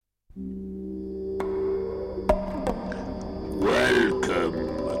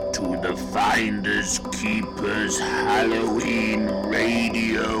Finders Keepers Halloween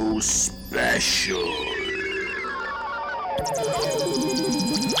Radio Special.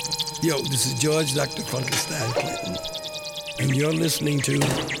 Yo, this is George Dr. Funkenstein Clinton, and you're listening to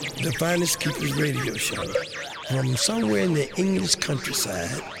the Finders Keepers Radio Show from somewhere in the English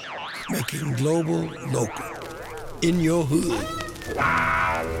countryside, making global local, in your hood.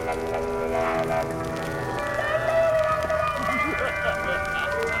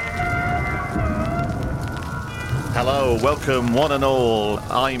 Hello, welcome one and all.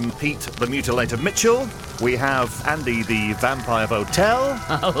 I'm Pete the Mutilator Mitchell. We have Andy the Vampire Votel.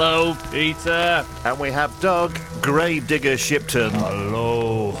 Hello, Peter. And we have Doug Gravedigger Shipton.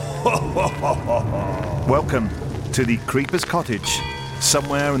 Hello. Welcome to the Creeper's Cottage,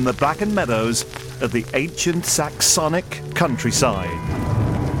 somewhere in the blackened meadows of the ancient Saxonic countryside.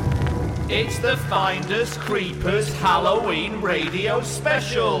 It's the Finders Creepers Halloween Radio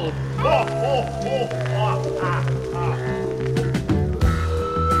Special.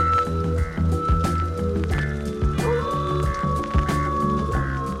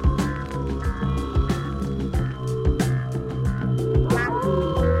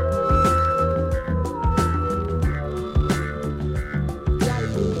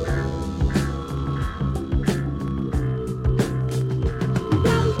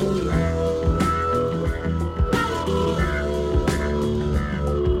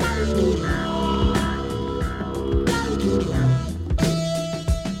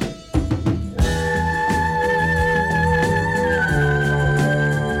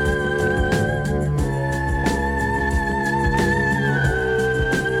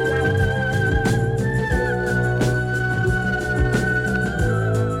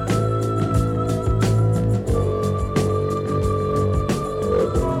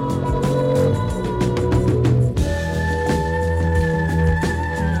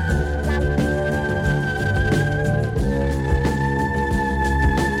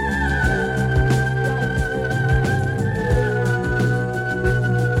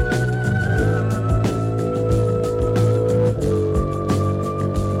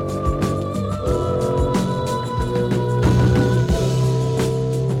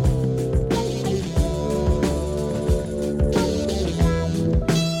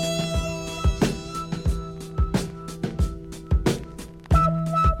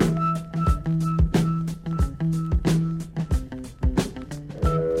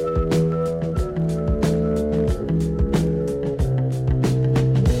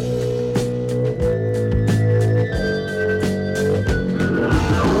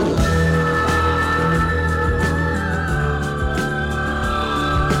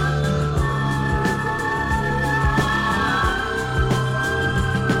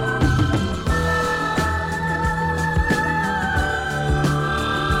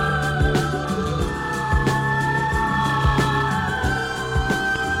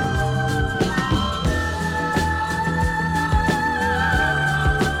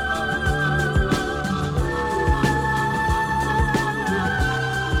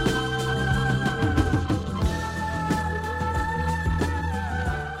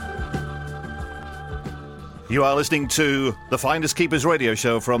 You are listening to the Finders Keepers Radio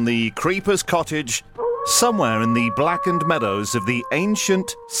Show from the Creeper's Cottage, somewhere in the blackened meadows of the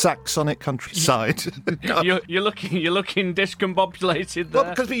ancient Saxonic countryside. You're looking discombobulated there.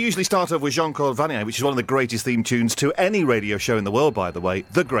 Well, because we usually start off with Jean-Claude Van Damme, which is one of the greatest theme tunes to any radio show in the world, by the way.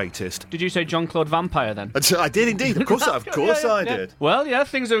 The greatest. Did you say Jean-Claude Vampire then? I did indeed. Of course, I did. Well, yeah,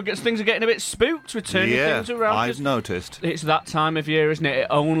 things are getting a bit spooked. We're turning things around. I've noticed. It's that time of year, isn't it? It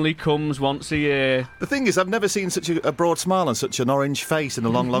only comes once a year. The thing is, I've never seen such a broad smile and such an orange face in a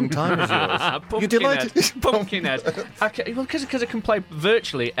long, long time as yours. You're delighted. Pumpkinhead. Because I can play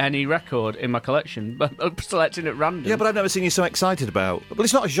virtually any record in my collection, but I'm selecting at random. Yeah, but I've never seen you so excited about. Well,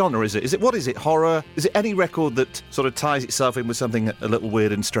 it's not a genre, is it? What is it? Horror? Is it any record that sort of ties itself in with something a little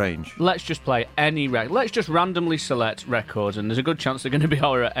weird and strange? Let's just play any record. Let's just randomly select records, and there's a good chance they're going to be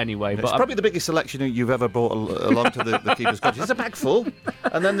horror anyway. It's probably the biggest selection you've ever brought along to the Keeper's Cottage. There's a bag full,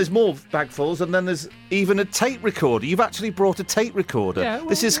 and then there's more bagfuls, and then there's even a tape recorder. You've actually brought a tape recorder. Yeah,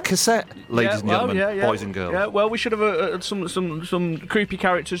 this is cassette, ladies and gentlemen, boys and girls. Yeah, well, we should have some creepy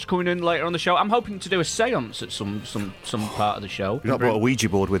characters coming in later on the show. I'm hoping to do a séance at some part of the show. You've not brought a Ouija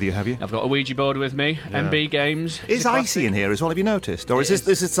board with you, have you? I've got a Ouija board with me. Yeah. MB Games. Is icy in here as well? Have you noticed? Or is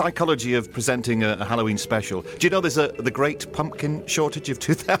this a psychology of presenting a Halloween special? Do you know there's the Great Pumpkin Shortage of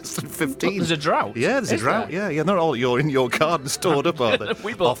 2015? There's a drought. Yeah, there's a drought. There? Yeah. They're all in your garden stored up, are they?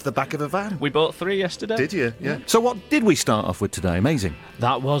 Off the back of a van. We bought 3 yesterday. Did you? Yeah. So what did we start off with today? Amazing.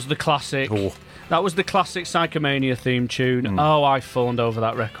 That was the classic. Oh. That was the classic Psychomania theme tune. Oh, I fawned over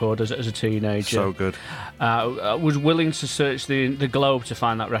that record as a teenager. So good. I was willing to search the globe to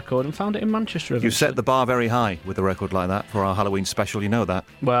find that record and found it in Manchester. You set the bar very high with a record like that for our Halloween special, you know that.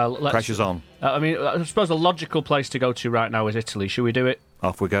 Well, pressure's on. I mean, I suppose a logical place to go to right now is Italy. Should we do it?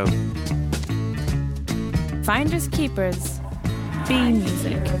 Off we go. Finders Keepers. B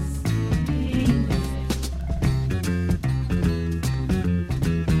music.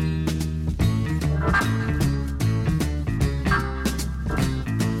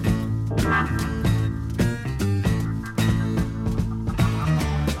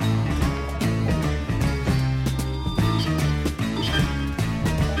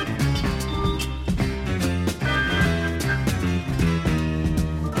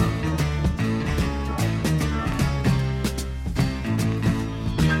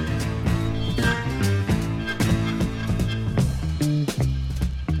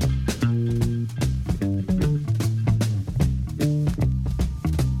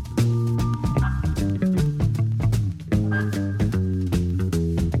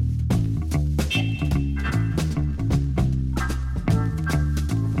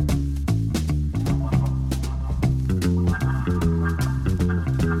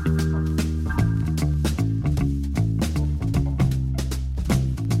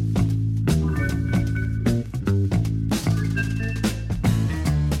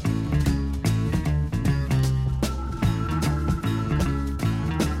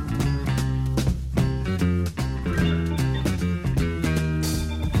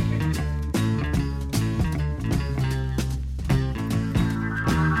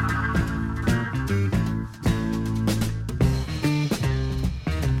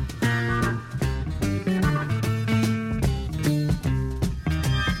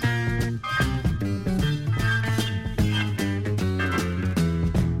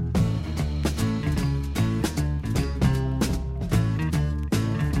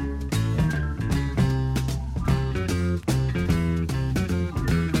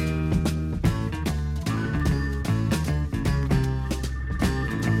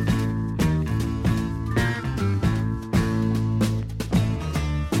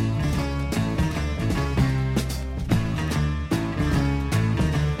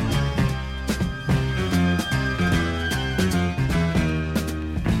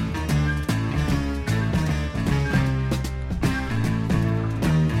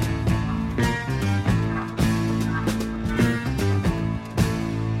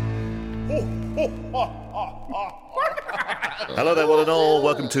 Hello there, one and all.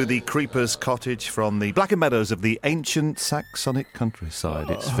 Welcome to the Creeper's Cottage from the Blackened Meadows of the ancient Saxonic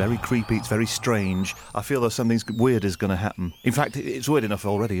countryside. It's very creepy, it's very strange. I feel that something weird is going to happen. In fact, it's weird enough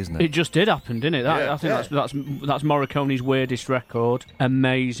already, isn't it? It just did happen, didn't it? I think that's Morricone's weirdest record.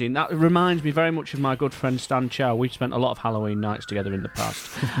 Amazing. That reminds me very much of my good friend Stan Chow. We've spent a lot of Halloween nights together in the past,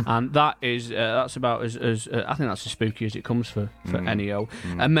 and that's about as I think that's as spooky as it comes for Ennio.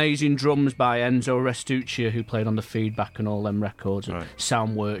 Amazing drums by Enzo Restuccia, who played on the Feedback and all them records, and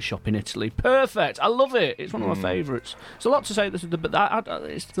Sound Workshop in Italy. Perfect. I love it. It's one of my favourites. It's a lot to say, but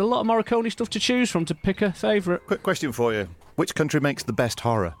it's a lot of Morricone stuff to choose from to pick a favourite. Quick question for you. Which country makes the best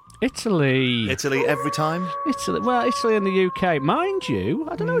horror? Italy. Italy every time? Italy and the UK. Mind you,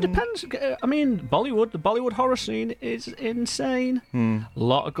 I don't know, it depends. I mean, the Bollywood horror scene is insane. A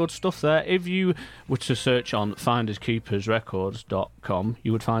lot of good stuff there. If you were to search on finderskeepersrecords.com,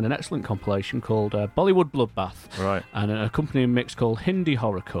 you would find an excellent compilation called Bollywood Bloodbath. Right. And an accompanying mix called Hindi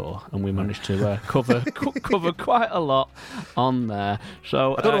Horrorcore. And we managed to cover quite a lot on there.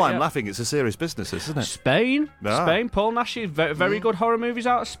 So I don't know why I'm laughing. It's a serious business, isn't it? Spain, Paul Nashi, very good horror movies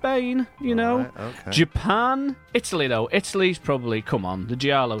out of Spain. You know, right, okay. Japan, Italy though. Italy's probably, come on, the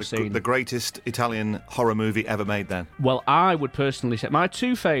Giallo scene. The greatest Italian horror movie ever made then. Well, I would personally say my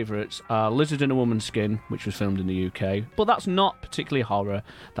two favourites are Lizard in a Woman's Skin, which was filmed in the UK, but that's not particularly horror,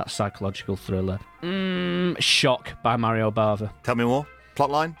 that's psychological thriller. Shock by Mario Bava. Tell me more.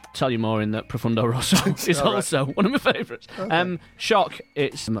 Plotline? Tell you more in that Profundo Rosso is also one of my favourites. Okay. Shock,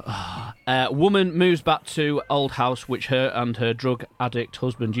 it's woman moves back to old house which her and her drug addict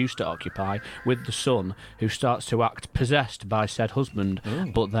husband used to occupy with the son, who starts to act possessed by said husband.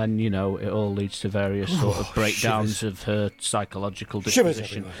 But then, you know, it all leads to various sort of breakdowns of her psychological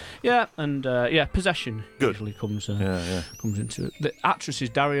disposition. Yeah, and possession usually comes into it. The actress is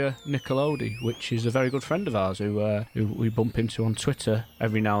Daria Nicolodi, which is a very good friend of ours who we bump into on Twitter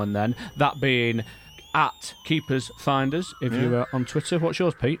every now and then. That being at Keepers Finders, if you're on Twitter. What's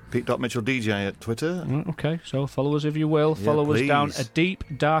yours, Pete? Pete.MitchellDJ at Twitter. Okay, so follow us if you will. Follow us down a deep,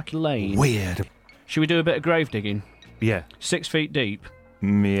 dark lane. Weird. Should we do a bit of grave digging? Yeah. 6 feet deep.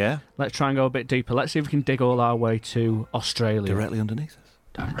 Yeah. Let's try and go a bit deeper. Let's see if we can dig all our way to Australia. Directly underneath us.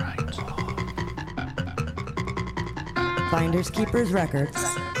 Damn right. Finders Keepers Records,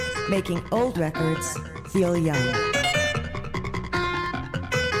 making old records feel young.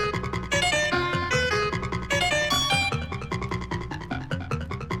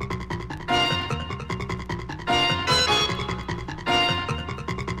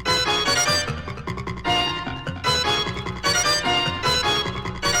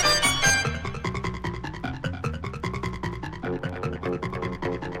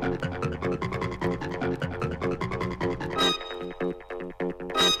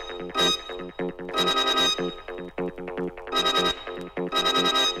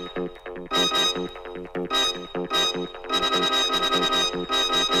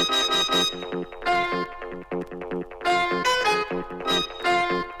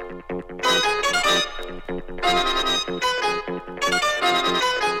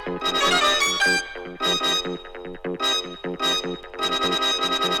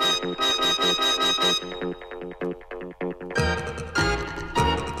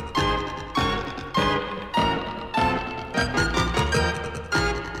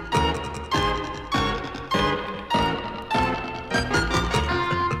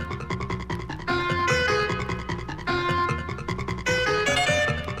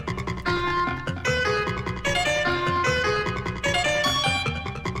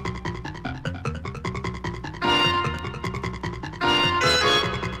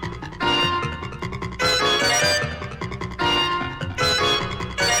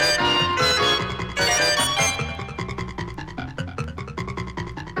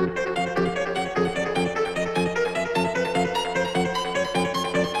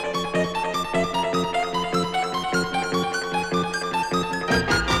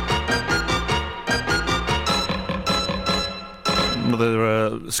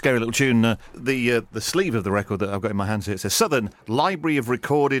 Scary little tune. The sleeve of the record that I've got in my hands here, it says Southern Library of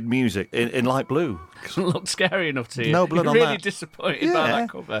Recorded Music in light blue. Doesn't look scary enough to you. No blood You're on really that. disappointed by that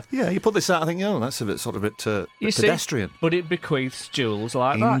cover. Yeah, you put this out, I think, that's a bit sort of pedestrian. But it bequeaths jewels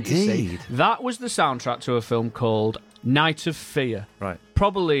like that, you see. Indeed. That was the soundtrack to a film called Night of Fear. Right.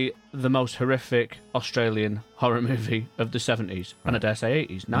 Probably the most horrific Australian horror movie of the 70s, and I dare say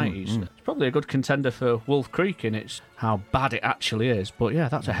 80s, 90s. It's probably a good contender for Wolf Creek in its how bad it actually is. But yeah,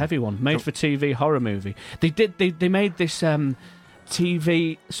 that's a heavy one. Made-for-TV horror movie. They made this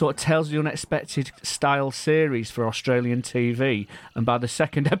TV sort of Tales of the Unexpected style series for Australian TV, and by the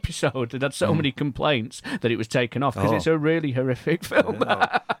second episode it had so many complaints that it was taken off because it's a really horrific film.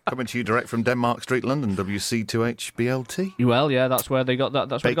 Coming to you direct from Denmark Street, London, WC2HBLT. Well, yeah, that's where they got that.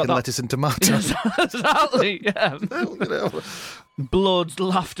 That's where they Bacon, got that. lettuce and tomatoes. Exactly, yeah. Blood,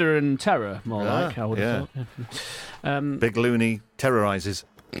 laughter and terror, more like, I would have thought. Big Looney terrorises.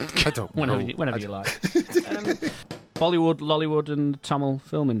 I don't know. Whenever you like. Bollywood, Lollywood and Tamil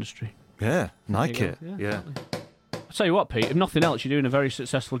film industry. Yeah, Nike. Yeah, Yeah. exactly. I'll tell you what, Pete, if nothing else, you're doing a very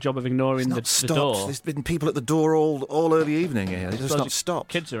successful job of ignoring the door. There's been people at the door all early evening here. It's just not stopped.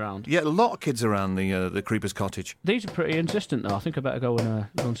 Kids around. Yeah, a lot of kids around the Creeper's Cottage. These are pretty insistent, though. I think I better go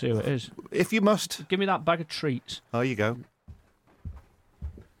and see who it is. If you must. Give me that bag of treats. Oh, you go.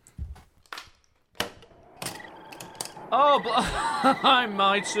 Oh, I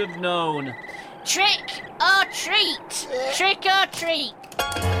might have known. Trick or treat? Trick or treat?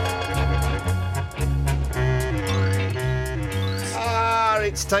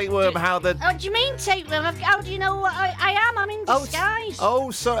 It's Tapeworm. How the... Oh, do you mean tapeworm? How do you know what I am? I'm in disguise.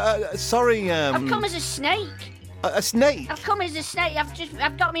 Sorry. I've come as a snake. A snake? I've come as a snake.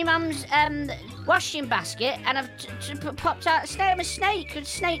 I've got my mum's washing basket and I've popped out a snake. I'm a snake. A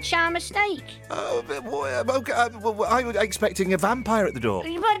snake charmer snake. I was expecting a vampire at the door.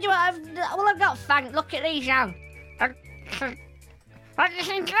 What do I've got fangs. Look at these now. What do you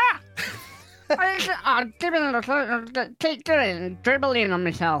think of that? Keep dribbling on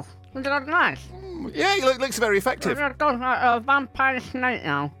myself. Does it look nice? Yeah, it looks very effective. I've got a vampire snake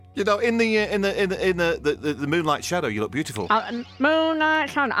now. You know, in the moonlight shadow, you look beautiful. Moonlight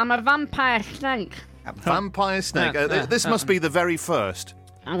shadow. I'm a vampire snake. A vampire snake. This must be the very first.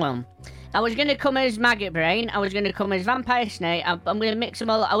 Well, I was going to come as Maggot Brain. I was going to come as Vampire Snake. I'm going to mix them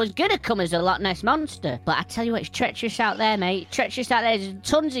all. I was going to come as a Loch Ness Monster. But I tell you what, it's treacherous out there, mate. Treacherous out there. There's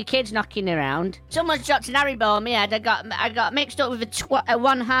tons of kids knocking around. Someone's dropped an Haribo on me head. I got mixed up with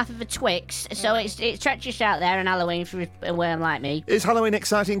one half of a Twix. So it's treacherous out there on Halloween for a worm like me. Is Halloween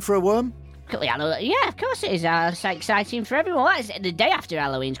exciting for a worm? Yeah, of course it is. It's exciting for everyone. Well, the day after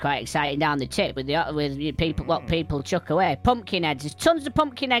Halloween's quite exciting down the tip with people. What people chuck away, pumpkin heads. There's tons of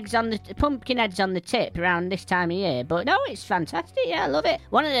pumpkin heads on the tip around this time of year. But no, it's fantastic. Yeah, I love it.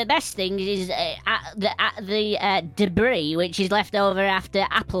 One of the best things is the debris which is left over after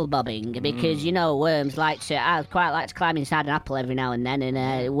apple bobbing, because worms I quite like to climb inside an apple every now and then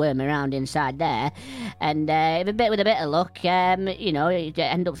and worm around inside there, and with a bit of luck, you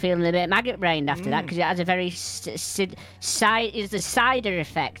end up feeling a bit maggot brained after that, because it has a very it's the cider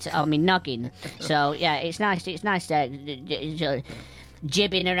effect on me noggin. So yeah, it's nice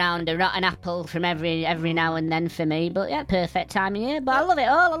jibbing around a rotten apple from every now and then for me. But yeah, perfect time of year. But I love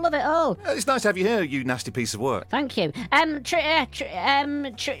it all. It's nice to have you here, you nasty piece of work. Thank you.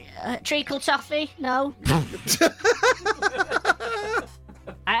 Treacle toffee? No.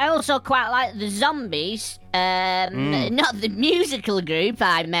 I also quite like the Zombies. Not the musical group,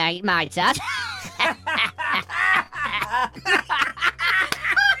 I might add.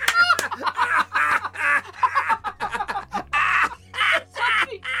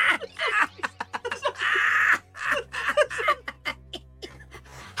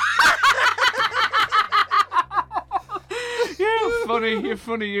 You're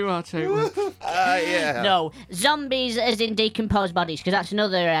funny, you are too. Yeah. No, zombies as in decomposed bodies, because that's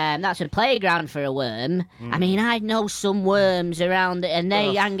that's a playground for a worm. I mean, I know some worms around, and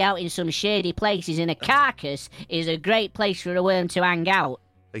they hang out in some shady places, and a carcass is a great place for a worm to hang out.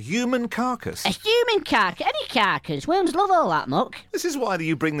 A human carcass? A human carcass, any carcass. Worms love all that muck. This is why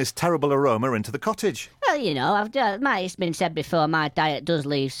you bring this terrible aroma into the cottage. Well, it's been said before, my diet does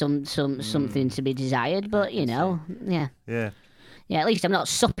leave something to be desired, but, yeah. Yeah. Yeah, at least I'm not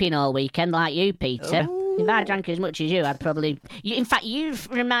supping all weekend like you, Peter. If I drank as much as you, I'd probably... In fact, you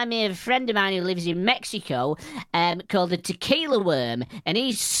remind me of a friend of mine who lives in Mexico called the tequila worm, and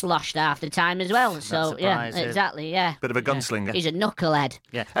he's sloshed half the time as well. So, yeah, exactly, yeah. Bit of a gunslinger. He's a knucklehead.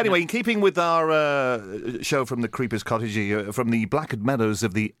 Yeah. Anyway, in keeping with our show from the Creepers Cottage, from the blackened meadows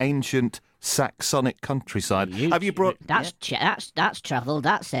of the ancient Saxonic countryside, have you brought... That's travelled,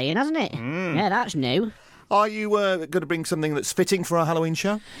 that saying, hasn't it? Yeah, that's new. Are you going to bring something that's fitting for our Halloween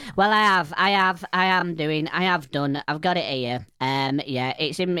show? Well, I have done. I've got it here. Yeah,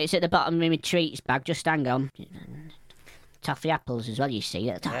 it's at the bottom of my treats bag. Just hang on. Toffee apples as well, you see.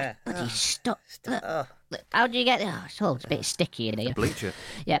 Yeah. Bloody stuck. Look, how do you get it? Oh, it's a bit sticky in here. Bleach it.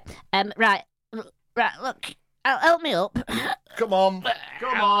 Yeah. Right, look. Help me up. Come on.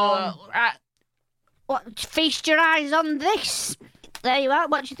 Right. What? Feast your eyes on this. There you are.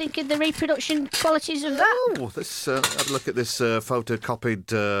 What do you think of the reproduction qualities of that? Oh, let's have a look at this photocopied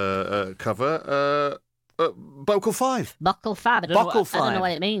cover. Bocal 5. Bocal 5. I don't know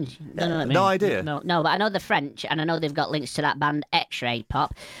what it means. No idea. No, but I know the French, and I know they've got links to that band X-Ray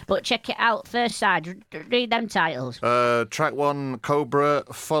Pop. But check it out. First side. Read them titles. Track 1, Cobra,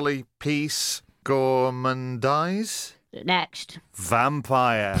 Folly, Peace, Gourmandize. Next.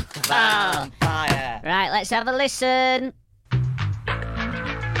 Vampire. Vampire. Right, let's have a listen.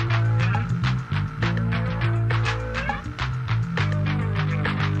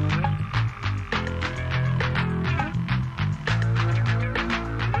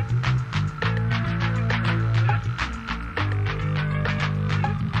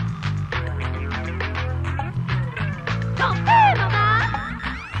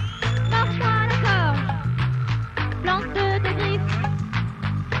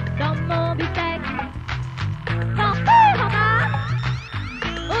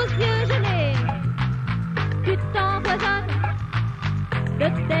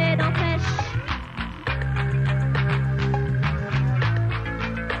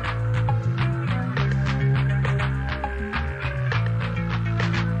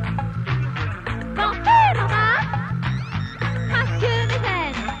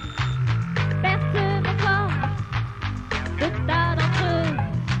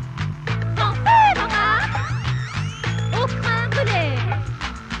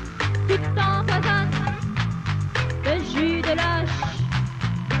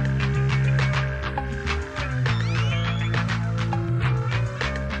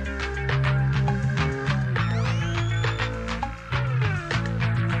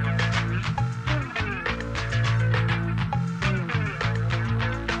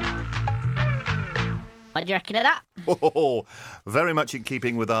 What do you reckon of that? Oh, very much in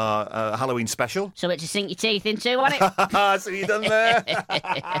keeping with our Halloween special. Something to sink your teeth into, wasn't it? See you done there.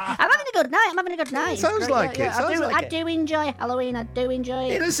 I'm having a good night. Sounds like it. I do enjoy Halloween. I do enjoy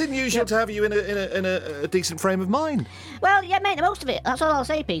it. It is unusual to have you in a decent frame of mind. Well, yeah, make the most of it. That's all I'll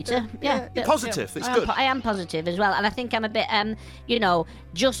say, Peter. Yeah. You're positive. It's good. I am positive as well, and I think I'm a bit,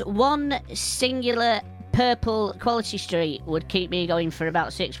 just one singular purple quality street would keep me going for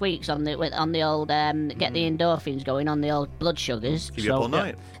about 6 weeks on the old get the endorphins going on the old blood sugars. Keep you up all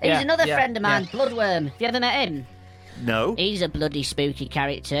night. He's another friend of mine, Bloodworm. Have you ever met him? No. He's a bloody spooky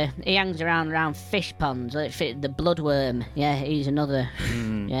character. He hangs around fish ponds. Like the Bloodworm. Yeah, he's another.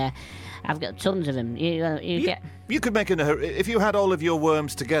 Yeah. I've got tons of them. You could make if you had all of your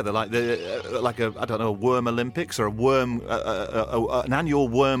worms together, like a worm Olympics or an annual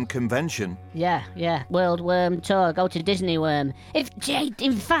worm convention. Yeah. World Worm Tour. Go to Disney Worm.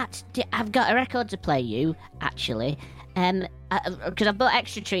 In fact, I've got a record to play you. Actually, because I've bought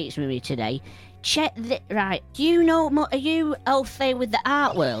extra treats with me today. Check right. Do you know? Are you au fait with the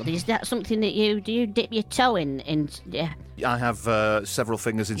art world? Is that something that you dip your toe in? Yeah. I have several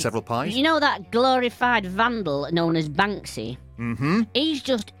fingers in several pies. You know that glorified vandal known as Banksy? Mm-hmm. He's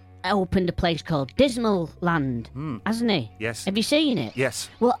just opened a place called Dismal Land, hasn't he? Yes. Have you seen it? Yes.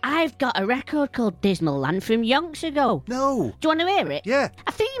 Well, I've got a record called Dismal Land from yonks ago. No. Do you want to hear it? Yeah.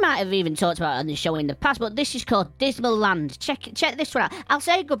 I think you might have even talked about it on the show in the past, but this is called Dismal Land. Check this one out. I'll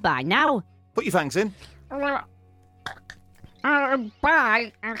say goodbye now. Put your fangs in. Bye.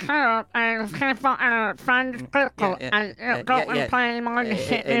 Find Pickle and go and play more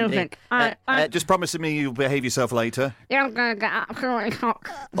shit music. Just promise me you'll behave yourself later. You're gonna get absolutely shocked.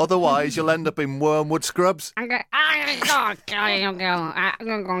 Otherwise, you'll end up in Wormwood Scrubs. I'm gonna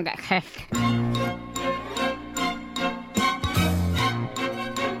get kicked.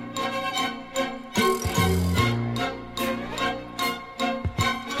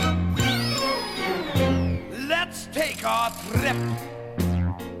 Take our trip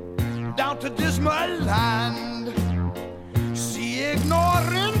down to Dismal Land. See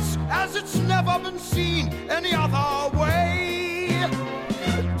ignorance as it's never been seen any other way.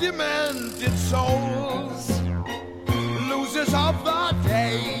 Demented souls, losers of the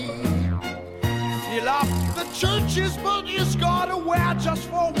day, fill up the churches, but is God aware just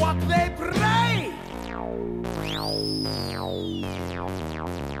for what they pray?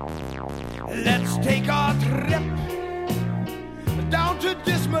 Let's take our trip down to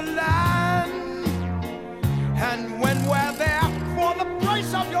Dismal Land, and when we're there, for the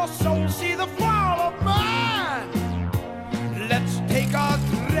price of your soul, see the fall of man. Let's take our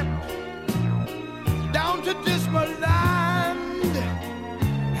trip down to Dismal Land,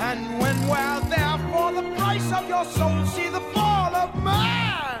 and when we're there, for the price of your soul, see the fall of man.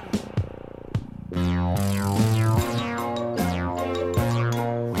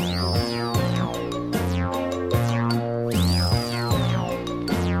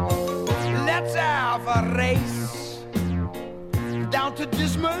 A race down to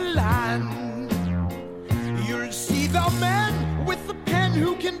Dismal Land. You'll see the men with the pen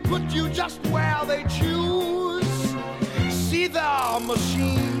who can put you just where they choose. See the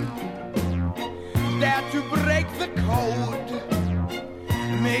machine dare to break the code.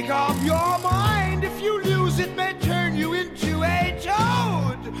 Make up your mind, if you lose it may turn you into a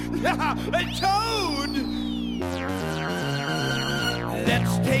toad. A toad.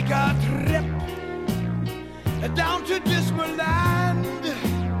 Let's take a trip down to Dismal Land,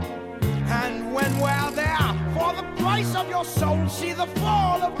 and when we're there, for the price of your soul, see the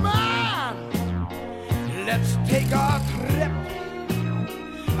fall of man. Let's take our trip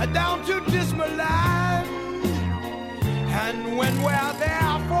down to Dismal Land, and when we're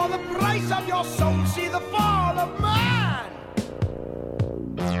there, for the price of your soul, see the fall of man.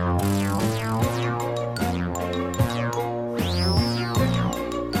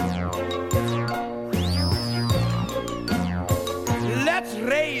 Let's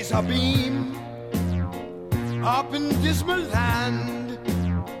raise a beam up in Dismal Land.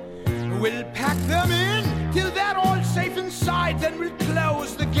 We'll pack them in till they're all safe inside, then we'll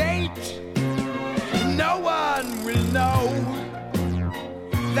close the gate. No one will know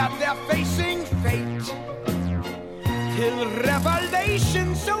that they're facing fate, till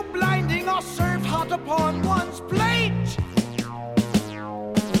revelation so blinding are served hot upon one's plate.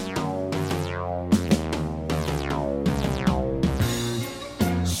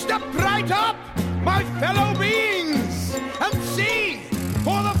 Step right up, my fellow beings, and see,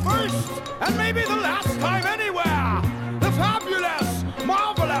 for the first and maybe the last time anywhere, the fabulous,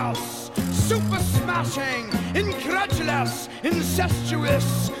 marvelous, super smashing, incredulous,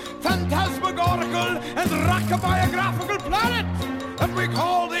 incestuous, phantasmagorical and rock-biographical planet that we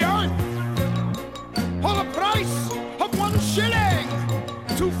call the Earth. For the price of 1 shilling,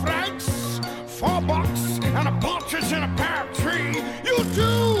 2 francs, $4, and a partridge in a pear tree, you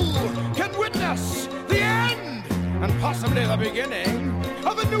too can witness the end and possibly the beginning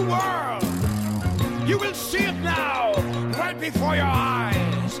of a new world. You will see it now, right before your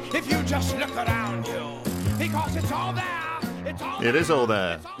eyes, if you just look around you, because it's all there. It's all It is all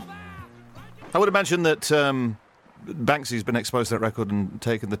there. It's all there. I would imagine that Banksy's been exposed to that record and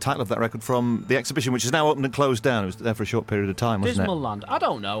taken the title of that record from the exhibition, which is now opened and closed down. It was there for a short period of time, wasn't Dismal Land. I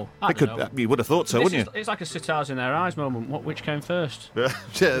don't know. I it? don't know. You would have thought so, This wouldn't you? It's like a sitars in their eyes moment. Which came first? Yeah,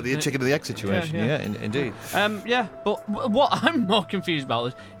 the chicken and the egg situation. Yeah. Indeed. Yeah, but what I'm more confused about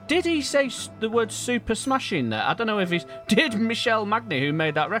is, did he say the word super smashing there? I don't know if he's... Did Michel Magny, who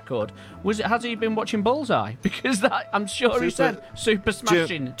made that record, has he been watching Bullseye? Because I'm sure he said super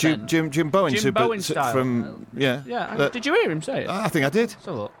smashing. Jim Bowen. Jim Bowen style. From, yeah. Yeah, did you hear him say it? I think I did.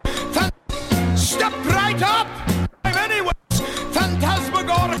 So look. Step right up! Anyways,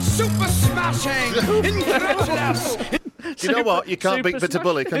 phantasmagoric, super smashing, incredulous. You know what? You can't beat Bitter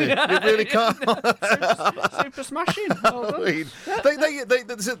Bully, can you? You really can't. Super smashing. Well done.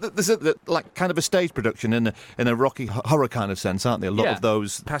 There's a like kind of a stage production in a Rocky Horror kind of sense, aren't there? A lot Yeah. of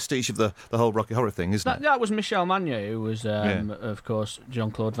those pastiche of the whole Rocky Horror thing, isn't it? That was Michel Magny, who was, of course,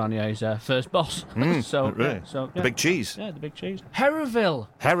 Jean-Claude Vanier's first boss. So, really? yeah, so The big cheese. Yeah, the big cheese. Herraville.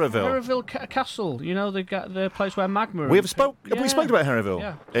 Castle. You know, the place where Magma. Have we spoken about Herraville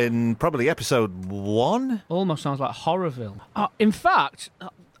Yeah. in probably episode 1? Almost sounds like Horrorville. In fact,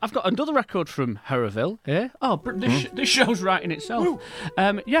 I've got another record from Herraville here. Oh, this show's right in itself.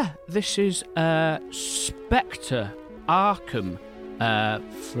 This is Spectre Arkham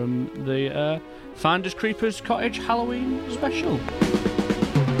from the Finders Creepers Cottage Halloween special.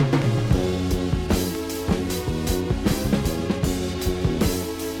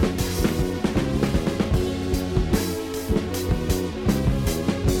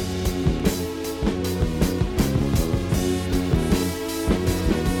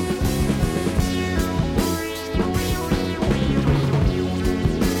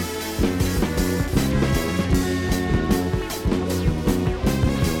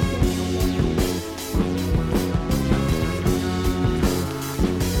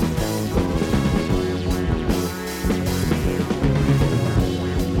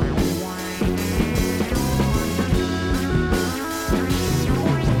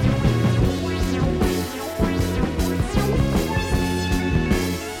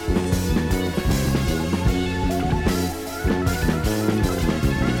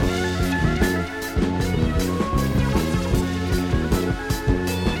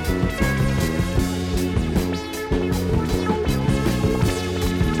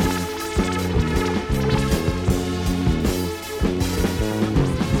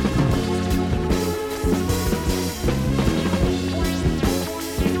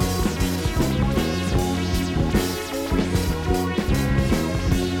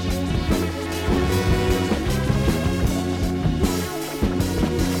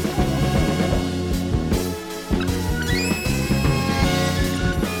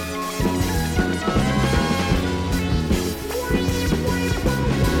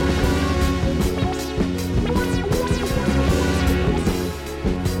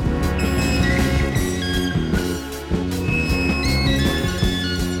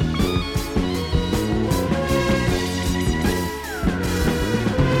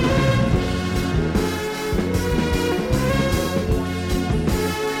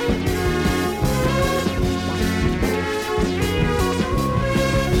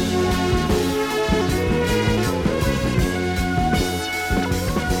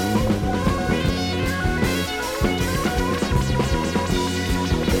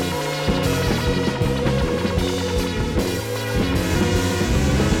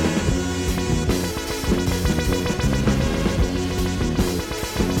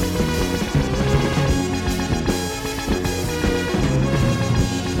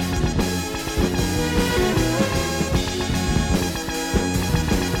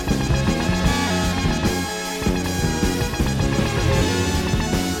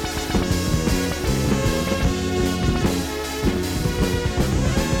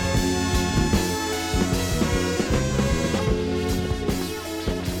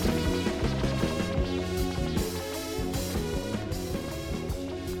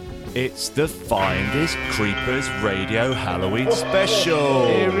 It's the Finders Creepers Radio Halloween special.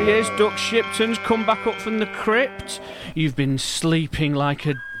 Here he is, Duck Shipton's come back up from the crypt. You've been sleeping like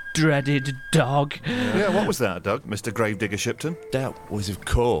a dreaded dog. Yeah, what was that, Doug? Mr. Gravedigger Shipton? That was, of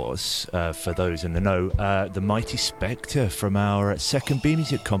course, for those in the know, the Mighty Spectre from our second B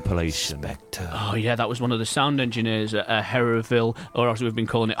Music compilation. Spectre. Oh, yeah, that was one of the sound engineers at Herraville, or as we've been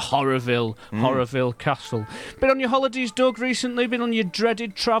calling it, Horrorville Castle. Been on your holidays, Doug, recently? Been on your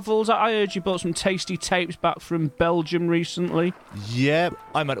dreaded travels? I heard you bought some tasty tapes back from Belgium recently. Yeah,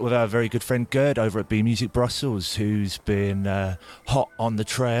 I met up with our very good friend Gerd over at B Music Brussels, who's been hot on the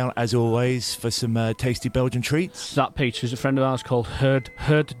trail, as always, for some tasty Belgian treats. That Peter is a friend of ours called Herd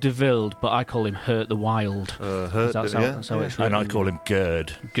de Wild, but I call him Hurt the Wild. That's how it's and I call him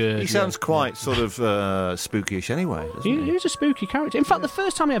Gerd. He sounds quite sort of spookyish anyway. He's a spooky character. In fact, the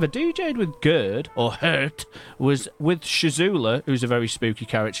first time I ever DJ'd with Gerd, or Hurt, was with Shazula, who's a very spooky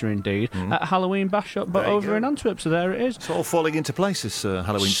character indeed, at Halloween Bash Shop, but over in Antwerp, so there it is. It's all falling into place, this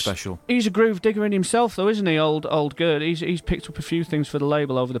Halloween special. He's a groove digger in himself, though, isn't he, old Gerd? He's picked up a few things for the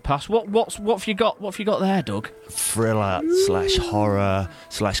label over the past. What have you got? What have you got there, Doug? Thriller / horror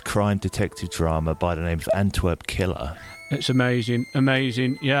 / crime detective drama by the name of Antwerp Killer. It's amazing.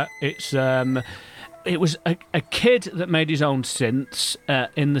 Yeah, it's it was a kid that made his own synths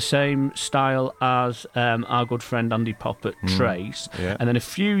in the same style as our good friend Andy Pop at Trace. Yeah. And then a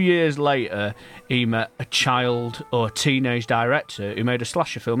few years later, he met a child or teenage director who made a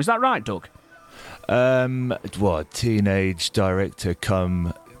slasher film. Is that right, Doug? Teenage director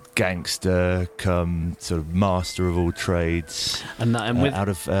come gangster come sort of master of all trades, and with out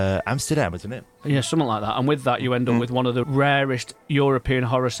of Amsterdam, isn't it? Yeah, something like that. And with that, you end up with one of the rarest European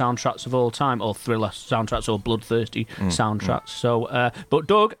horror soundtracks of all time, or thriller soundtracks, or bloodthirsty soundtracks. So, but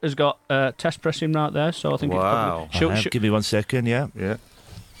Doug has got test pressing right there, so I think it's probably... Give me 1 second, yeah.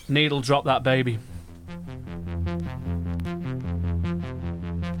 Needle drop that baby.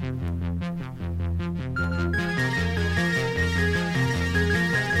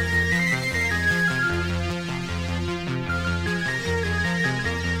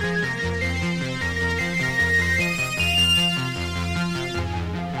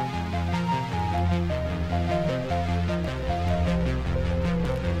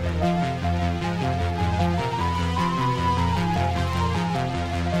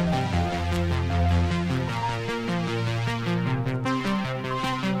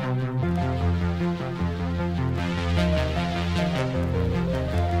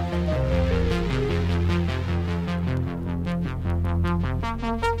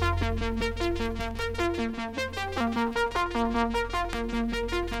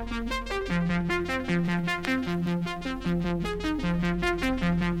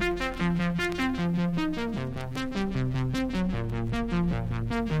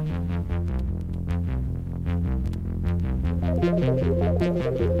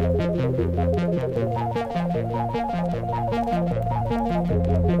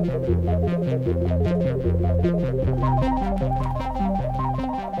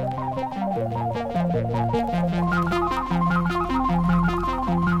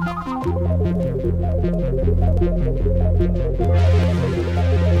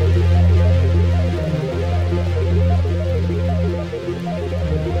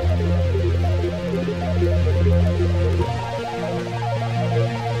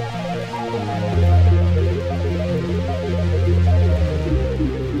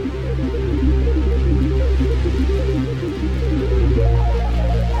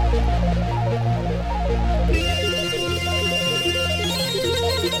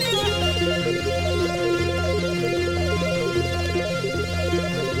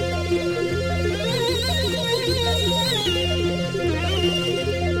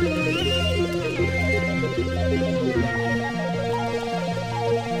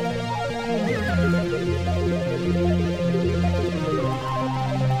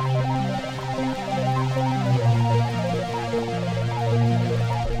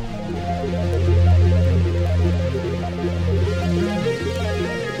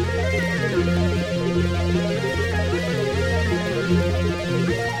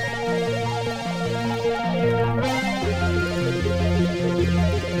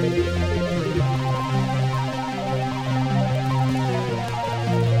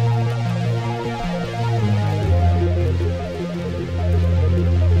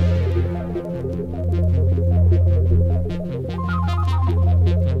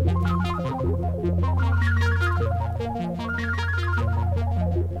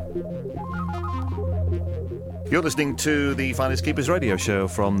 You're listening to the Finders Keepers radio show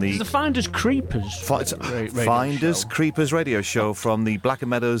from the... It's the Finders Creepers. Finders Creepers radio show from the Black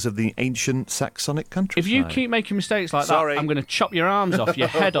Meadows of the ancient Saxonic countryside. If you keep making mistakes like that, I'm going to chop your arms off, your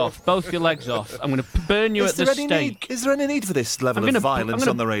head off, both your legs off. I'm going to burn you at the stake. Is there any need for this level of violence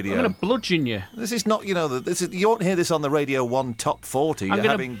on the radio? I'm going to bludgeon you. This is not, you won't hear this on the Radio 1 Top 40.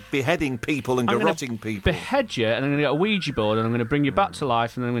 You're beheading people and garrotting people. Behead you, and I'm going to get a Ouija board, and I'm going to bring you back to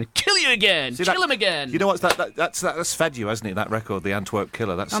life, and then I'm going to kill you again. Kill him again. You know what's that's fed you, hasn't it? That record, the Antwerp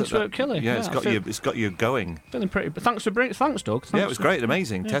Killer. Antwerp Killer. Yeah, it's got you going. Feeling pretty. But thanks, Doug. Yeah, it was great,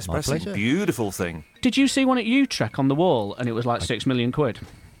 amazing. Test pressing, beautiful thing. Did you see one at Utrecht on the wall, and it was like £6 million?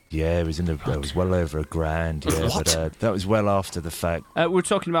 Yeah, it was well over £1,000. Yeah, what? But that was well after the fact. We were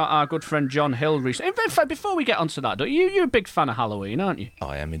talking about our good friend John Hill recently. In fact, before we get onto that, you're a big fan of Halloween, aren't you?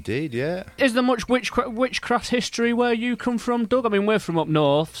 I am indeed, yeah. Is there much witchcraft history where you come from, Doug? I mean, we're from up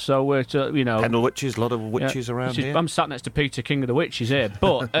north, so we're Pendle witches, a lot of witches around here. I'm sat next to Peter, King of the Witches here.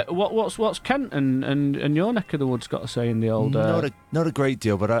 But what's Kent and your neck of the woods got to say in the old? Not a great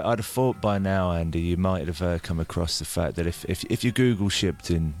deal, but I'd have thought by now, Andy, you might have come across the fact that if you Google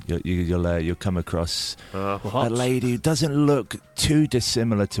Shipton, you'll come across a lady who doesn't look too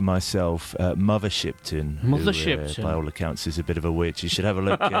dissimilar to myself, Mother Shipton. Mother Shipton. By all accounts, is a bit of a witch. You should have a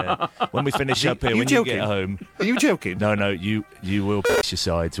look when we finish up here. You You get home. Are you joking? No, you will piss your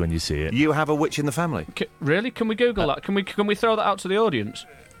sides when you see it. You have a witch in the family. Really? Can we Google that? Can we throw that out to the audience?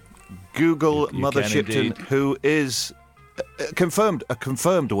 Google You Mother can Shipton, indeed. who is a confirmed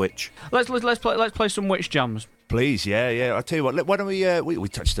witch. Let's play some witch jams. Please, yeah. I'll tell you what, why don't we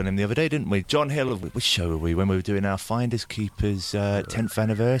touched on him the other day, didn't we? John Hill, which show were we when we were doing our Finders Keepers 10th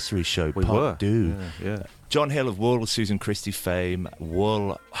anniversary show, part 2. Yeah. John Hill of Wool, Susan Christie fame.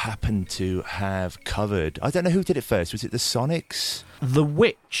 Wool happened to have covered, I don't know who did it first, was it the Sonics? The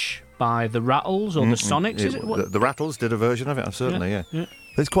Witch by the Rattles or the Sonics, is it? The Rattles did a version of it, certainly, yeah.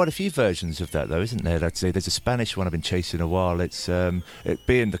 There's quite a few versions of that, though, isn't there? I'd say there's a Spanish one I've been chasing a while. It's it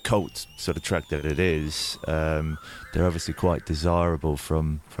being the cult sort of track that it is. They're obviously quite desirable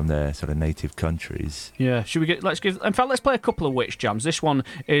from their sort of native countries. Yeah. Let's play a couple of witch jams. This one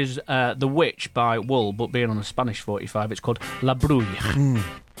is The Witch by Wool, but being on a Spanish 45, it's called La Bruja.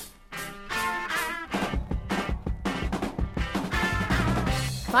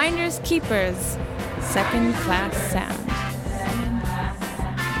 Finders Keepers, second class sound.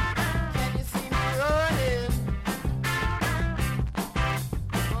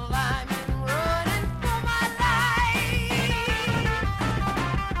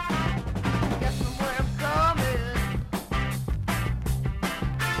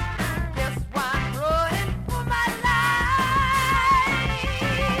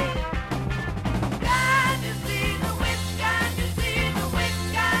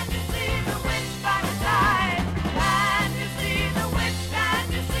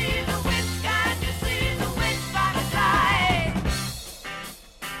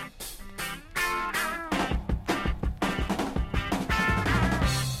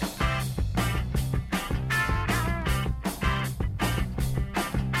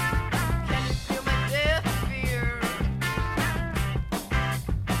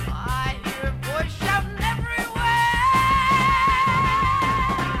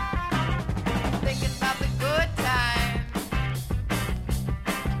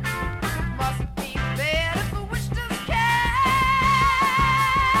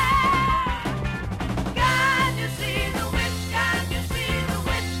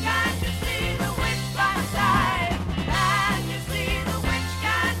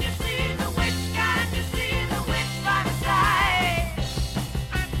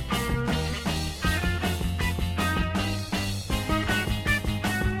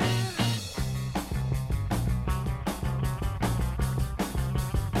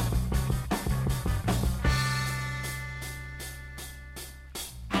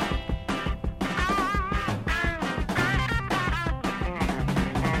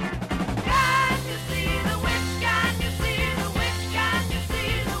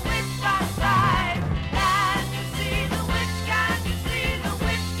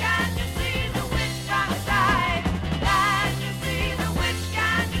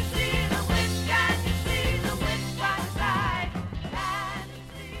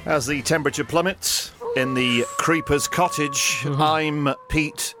 As the temperature plummets in the Creeper's cottage, I'm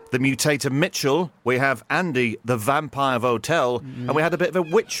Pete, the Mutator Mitchell. We have Andy, the Vampire Votel, and we had a bit of a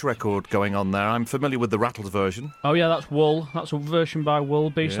witch record going on there. I'm familiar with the Rattles version. Oh yeah, that's Wool. That's a version by Wool,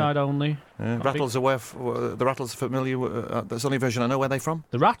 B-side only. Rattles the Rattles are familiar. That's the only version I know. Where are they from?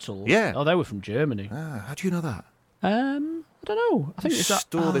 The Rattles? Yeah. Oh, they were from Germany. How do you know that? I don't know. I think it's that.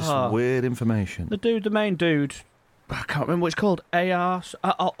 Store this weird information. The main dude. I can't remember what it's called. A.R.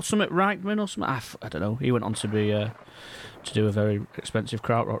 Summit Reichman or something. I don't know. He went on to be to do a very expensive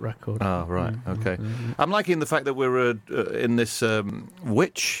krautrock record. Oh, right. Okay. I'm liking the fact that we're in this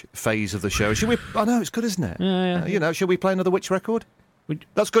witch phase of the show. Should we? Oh no, it's good, isn't it? Yeah. Should we play another witch record?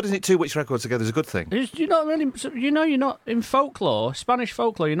 That's good, isn't it? 2 witch records together is a good thing. You're not really. You're not in folklore, Spanish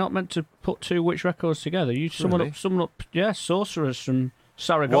folklore. You're not meant to put 2 witch records together. You summon up. Yeah, sorcerers from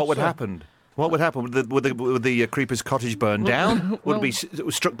Saragossa. What would happen? What would happen? Would the Creeper's cottage burn down? Would it be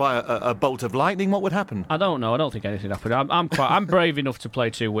struck by a bolt of lightning? What would happen? I don't know. I don't think anything happened. I'm brave enough to play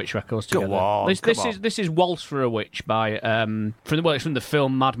 2 witch records together. Go on, This is Waltz for a Witch by it's from the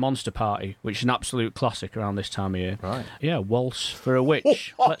film Mad Monster Party, which is an absolute classic around this time of year. Right. Yeah, Waltz for a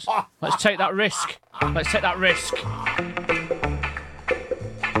Witch. Let's take that risk. Let's take that risk.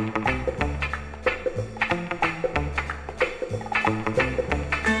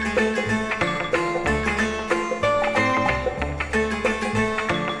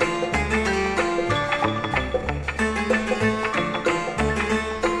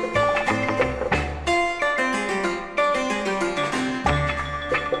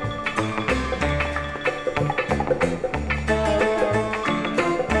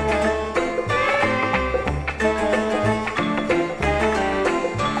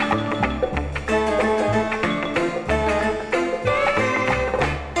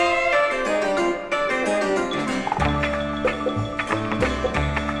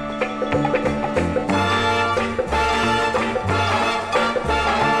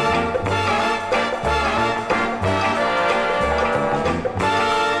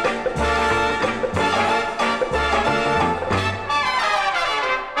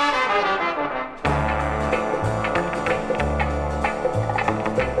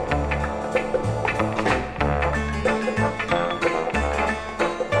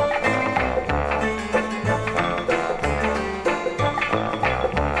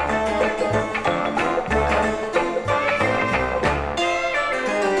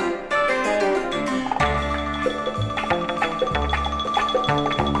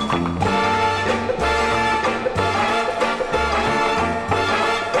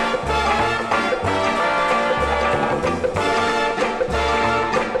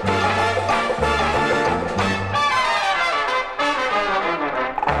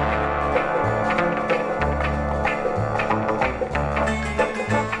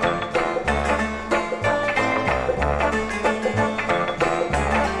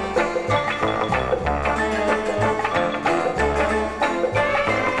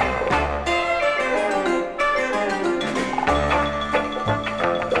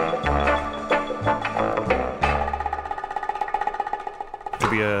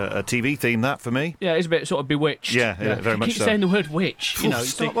 A TV theme, that, for me. Yeah, it's a bit sort of bewitched. Yeah, very much so. Keep saying the word witch.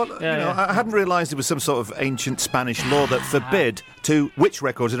 I hadn't realised it was some sort of ancient Spanish law that forbid 2 witch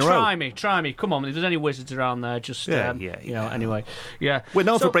records in a row. Try me. Come on, if there's any wizards around there, just anyway. Yeah. We're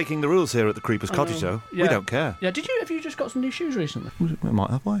known for breaking the rules here at the Creeper's Cottage, though. Yeah. We don't care. Yeah. Have you just got some new shoes recently? We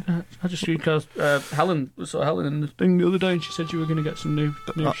might have. Why? I just because Helen saw Helen in the thing the other day, and she said you were going to get some new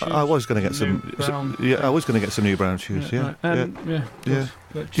shoes. I was going to get some. I was going to get some new brown shoes. Yeah. Yeah.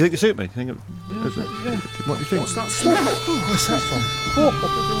 Do you think they suit me? What do you think? What's that smell? What's that from?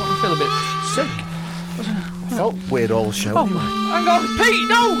 I feel a bit sick. Felt weird all show. Oh my! Hang on, Pete!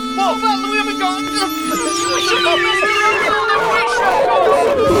 No! What? We haven't got.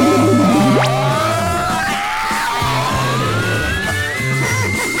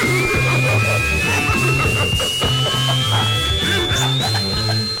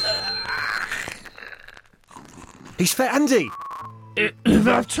 He's fit, Andy. If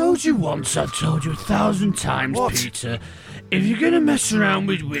I've told you once, I've told you 1,000 times, what? Peter. If you're going to mess around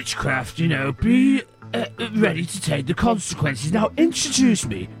with witchcraft, be ready to take the consequences. Now, introduce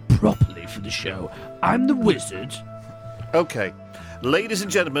me properly for the show. I'm the wizard. Okay. Ladies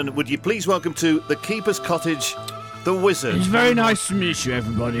and gentlemen, would you please welcome to the Keeper's Cottage, the wizard. It's very nice to meet you,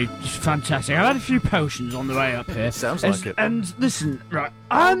 everybody. It's fantastic. I've had a few potions on the way up here. Sounds like it. And listen, right,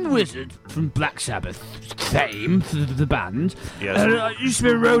 I'm the wizard from Black Sabbath fame, the band. Yes. I used to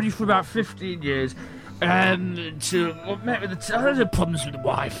be a roadie for about 15 years. I had problems with the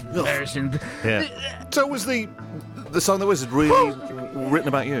wife and various things. Yeah. So was the song The Wizard really written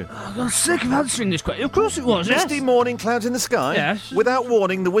about you? I got sick of answering this question. Of course it was, yes. Misty morning, clouds in the sky. Yes. Without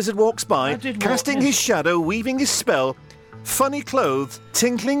warning, the wizard walks by, casting his shadow, weaving his spell. Funny clothes,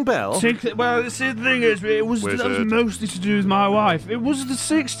 tinkling bell. Well, see, the thing is, that was mostly to do with my wife. It was the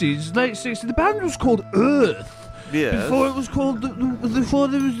 60s, late 60s. The band was called Earth. Yes. Before it was called, before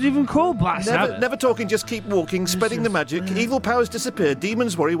it was even called Black Sabbath. Never talking, just keep walking, spreading the magic. Evil powers disappear.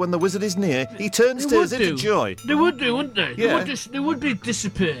 Demons worry when the wizard is near. He turns tears into joy. They would do, wouldn't they? Yeah. They would be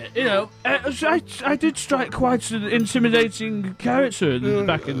disappear. You know, I did strike quite an intimidating character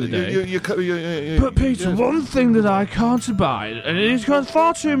back in the day. But Peter, one thing that I can't abide, and it's got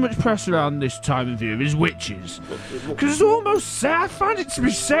far too much press around this time of year, is witches. Because it's almost I find it to be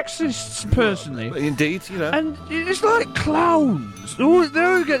sexist, personally. Indeed, you know. And it's like clowns. They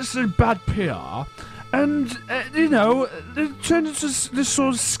all get some bad PR. And, you know, they've turned into this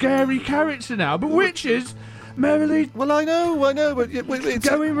sort of scary character now. But witches, merrily... Well, I know, but it's...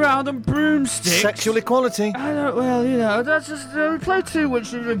 going round on broomsticks. Sexual equality. I know, well, you know, that's just... we play two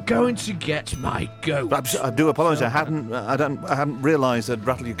witches are going to get my goat. I do apologise. I hadn't realised I'd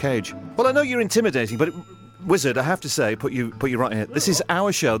rattle your cage. Well, I know you're intimidating, but... Wizard, I have to say, put you right here. This is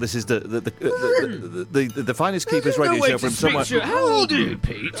our show. This is the Finest Keepers radio show from somewhere. How old are you,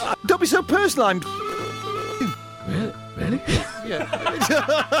 Pete? Don't be so personal. I'm. Really? Yeah.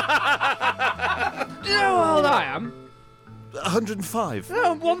 Do you know how old I am? 105.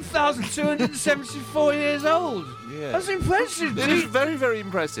 No, I'm 1,274 years old. Yeah. That's impressive. It is very, very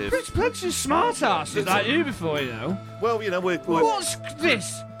impressive. There's plenty of smart asses like you before, you know. Well, you know, we're What's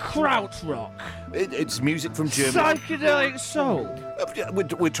this? Krautrock? It's music from Germany. Psychedelic soul?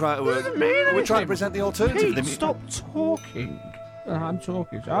 We're trying to present the alternative. Pete, stop talking. I'm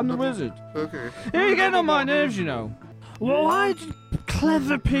talking. I'm the wizard. Okay. You're getting on my nerves, you know. Well, why do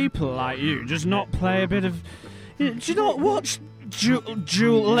clever people like you just not play a bit of... Do you not watch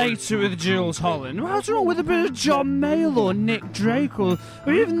Jewel later with Jules Holland? What's wrong with a bit of John Mayall or Nick Drake or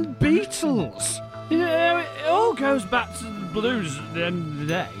even Beatles? You know, it all goes back to the blues at the end of the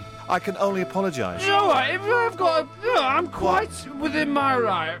day. I can only apologise. You know what? If I've got, I'm quite within my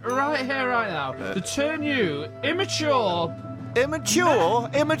right here, right now, to turn you immature. Immature?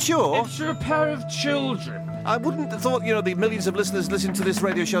 Into a pair of children. I wouldn't have thought, you know, the millions of listeners listening to this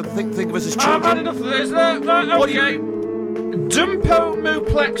radio show think of us as children. I've had enough of this. Okay. Dumpo, mu,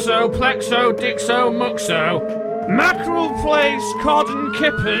 plexo, dixo, muxo. Mackerel place, cod and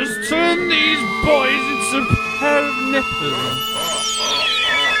kippers. Turn these boys into a pair of nippers.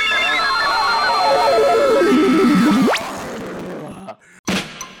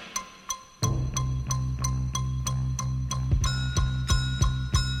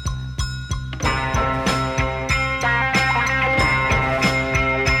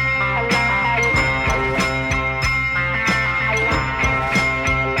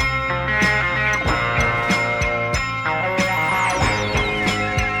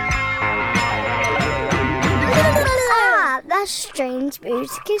 Strange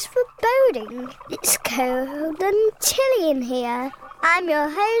music is foreboding. It's cold and chilly in here. I'm your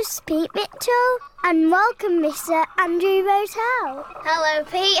host, Pete Mitchell, and welcome, Mr. Andrew Rotel. Hello,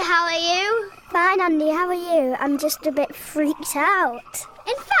 Pete. How are you? Fine, Andy. How are you? I'm just a bit freaked out.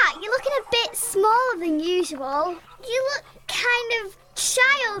 In fact, you're looking a bit smaller than usual. You look kind of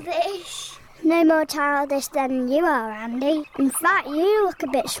childish. No more childish than you are, Andy. In fact, you look a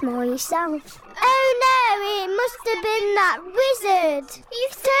bit small yourself. Oh no, it must have been that wizard.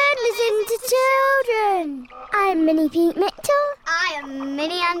 You've turned us into children. I'm Minnie Pete Mitchell. I am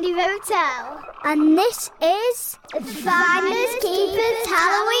Minnie Andy Rotel. And this is the Finest Keepers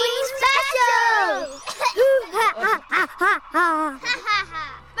Halloween Special.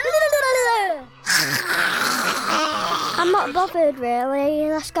 I'm not bothered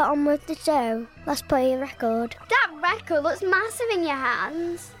really. Let's get on with the show. Let's play a record. That record looks massive in your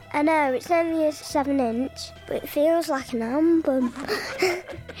hands. I know, it's only a 7-inch, but it feels like an album.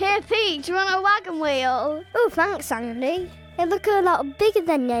 Here, Pete, do you want a wagon wheel? Oh, thanks, Andy. They look a lot bigger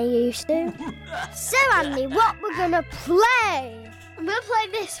than they used to. So, Andy, what we're going to play? I'm going to play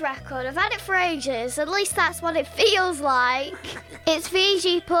this record. I've had it for ages. At least that's what it feels like. It's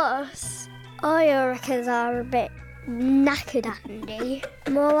VG+. All your records are a bit knackered, Andy.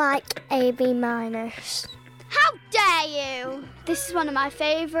 More like AB-. How dare you! This is one of my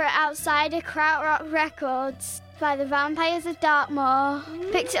favourite outsider krautrock records by the Vampires of Dartmoor.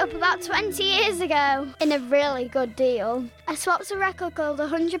 Picked it up about 20 years ago in a really good deal. I swapped a record called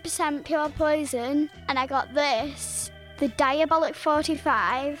 100% Pure Poison and I got this, the Diabolic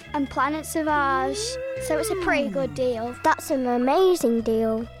 45 and Planet Sauvage. So it's a pretty good deal. That's an amazing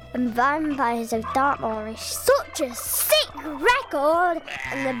deal. And Vampires of Dartmoor is such a sick record,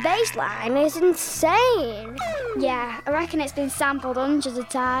 and the bass line is insane. Yeah, I reckon it's been sampled hundreds of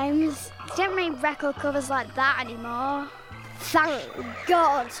times. They don't make record covers like that anymore. Thank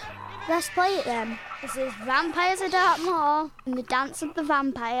God. Let's play it then. This is Vampires of Dartmoor and the Dance of the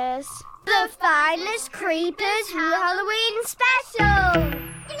Vampires. The Finest Creepers Halloween Special!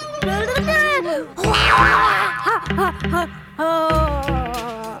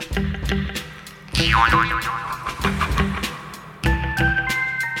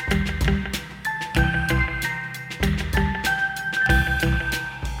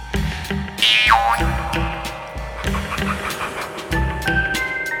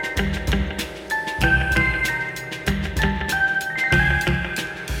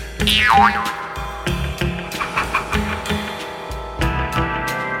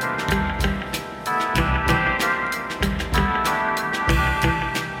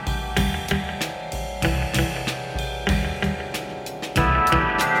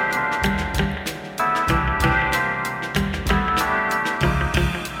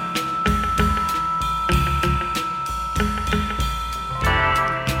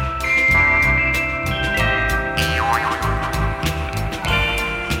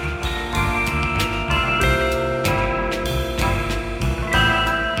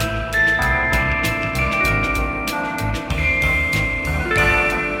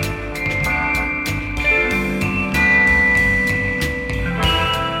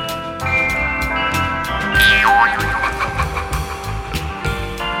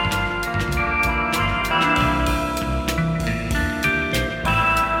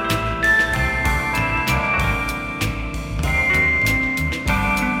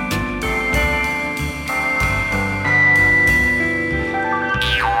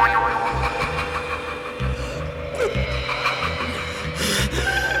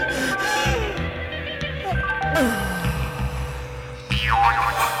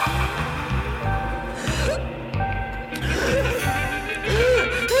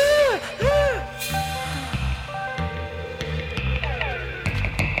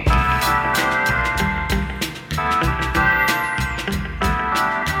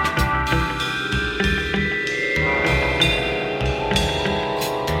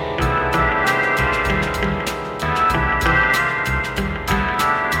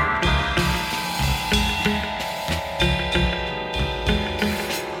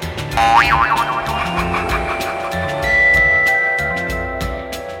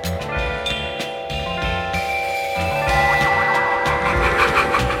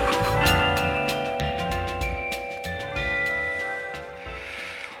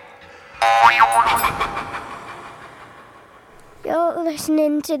 You're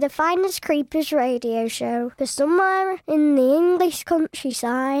listening to the Finest Creepers radio show for somewhere in the English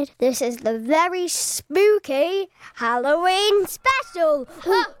countryside. This is the very spooky Halloween special.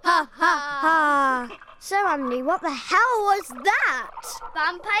 Ha ha ha ha. So Andy, what the hell was that?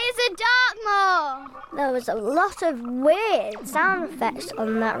 Vampires of Darkmoor. There was a lot of weird sound effects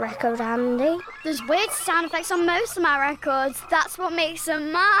on that record, Andy. There's weird sound effects on most of my records. That's what makes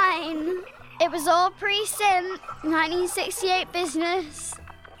them mine. It was all pre-synth, 1968 business.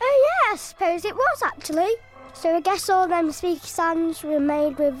 Oh yeah, I suppose it was actually. So I guess all them speaker sounds were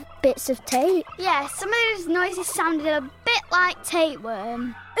made with bits of tape. Yeah, some of those noises sounded a bit like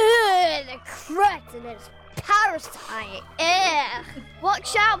tapeworm. Ugh, the cretinous parasite. Ugh.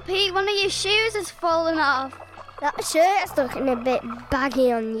 Watch out, Pete, one of your shoes has fallen off. That shirt's looking a bit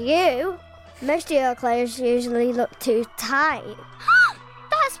baggy on you. Most of your clothes usually look too tight.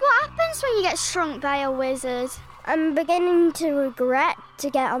 That's what happens when you get shrunk by a wizard. I'm beginning to regret to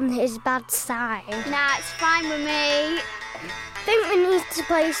get on his bad side. Nah, it's fine with me. I think we need to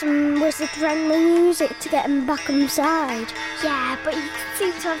play some wizard-friendly music to get him back on side. Yeah, but you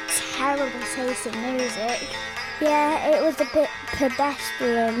seem to have terrible taste in music. Yeah, it was a bit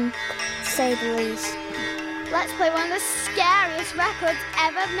pedestrian, to say the least. Let's play one of the scariest records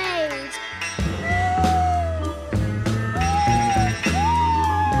ever made.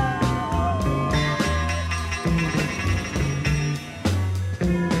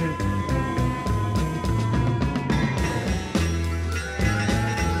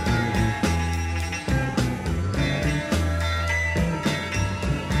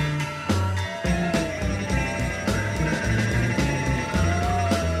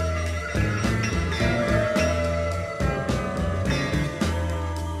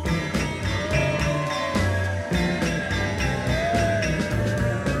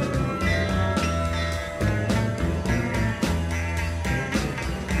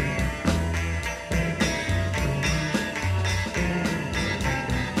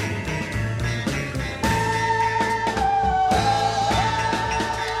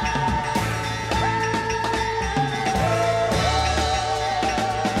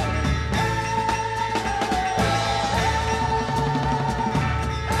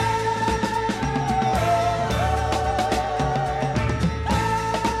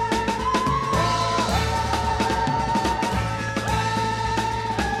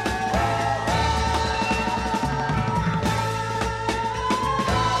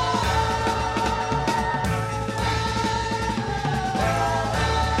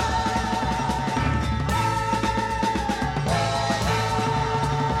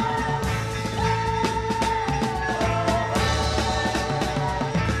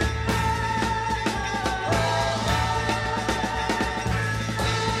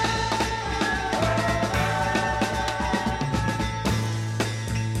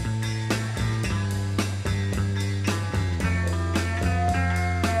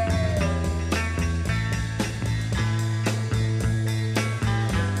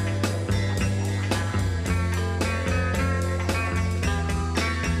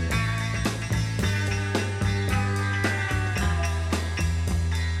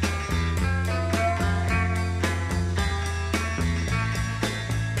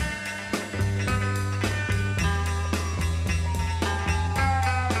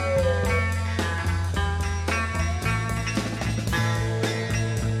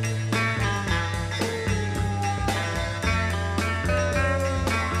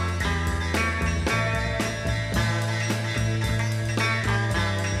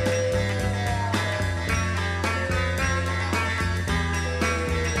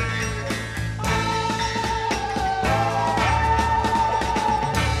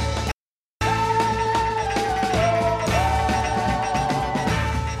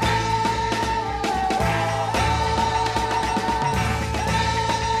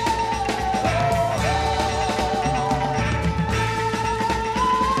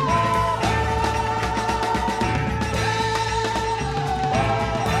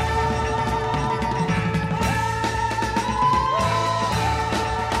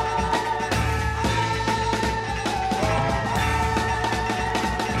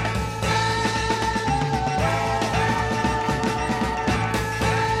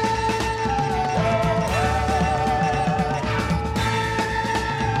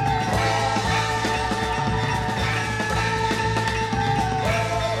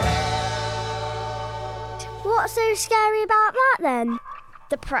 What's so scary about that then?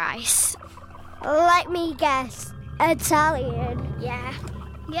 The price. Let me guess. Italian. Yeah.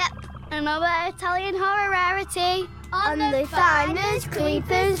 Yep. Another Italian horror rarity. On the Finders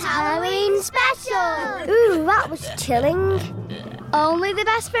Creepers Halloween special. Ooh, that was chilling. Only the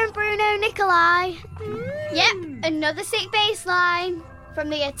best from Bruno Nicolai. Yep. Another sick bass line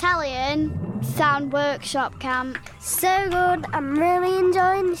from the Italian Sound Workshop Camp. So good. I'm really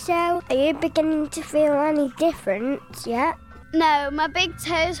enjoying the show. Are you beginning to feel any different yet? No, my big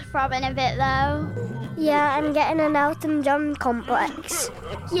toe's throbbing a bit though. Yeah, I'm getting an Elton John complex.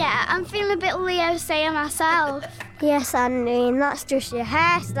 Yeah, I'm feeling a bit Leo Sayer myself. Yes, Andy, and that's just your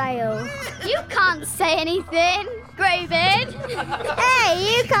hairstyle. You can't say anything, Greybeard.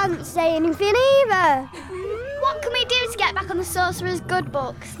 Hey, you can't say anything either. What can we do to get back on the Sorcerer's Good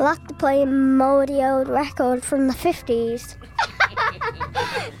books? We'll have to play a mouldy old record from the 50s.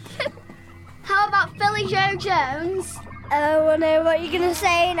 How about Philly Joe Jones? Oh, I know what you're going to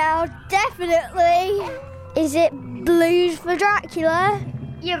say now. Definitely. Is it Blues for Dracula?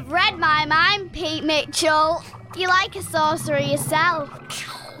 You've read my mind, Pete Mitchell. You like a sorcerer yourself.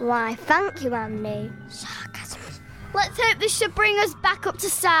 Why, thank you, Andy. Sarcasm. Let's hope this should bring us back up to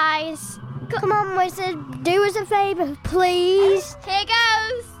size. Come on, wizard. Do us a favour, please. Here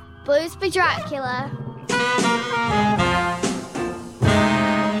goes. Blues for Dracula.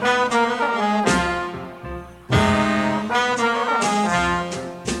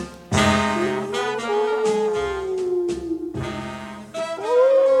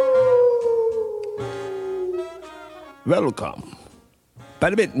 Welcome.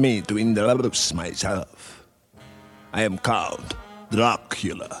 Permit me to introduce myself. I am Count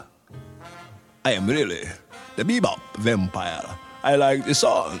Dracula. I am really the bebop vampire. I like the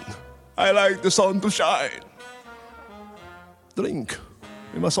sun. I like the sun to shine. Drink.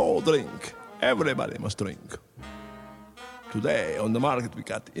 We must all drink. Everybody must drink. Today on the market we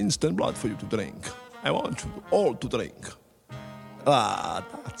got instant blood for you to drink. I want you all to drink. Ah,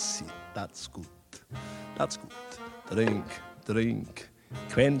 that's it. That's good. That's good. Drink, drink.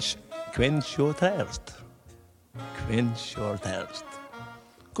 Quench your thirst. Quench your thirst.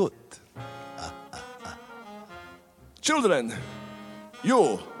 Good. Children,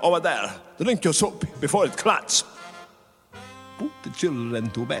 you over there, drink your soup before it clots. Put the children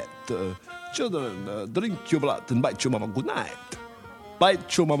to bed. Children, drink your blood and bite your mama good night.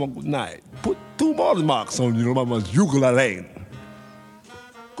 Bite your mama good night. Put 2 more marks on your mama's jugular vein.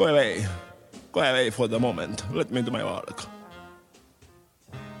 Go away. Go away for the moment. Let me do my work.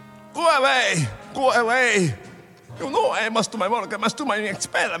 Go away! Go away! You know I must do my work. I must do my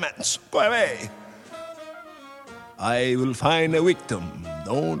experiments. Go away! I will find a victim.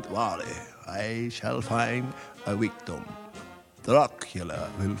 Don't worry. I shall find a victim. Dracula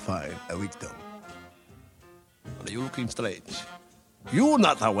will find a victim. Are you looking strange? You're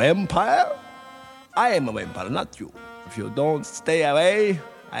not a vampire? I am a vampire, not you. If you don't stay away,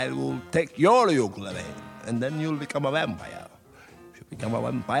 I will take your jugular vein, and then you'll become a vampire. If you become a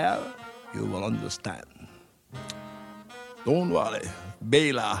vampire, you will understand. Don't worry,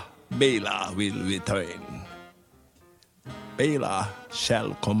 Bela will return. Bela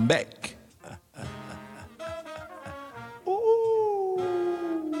shall come back.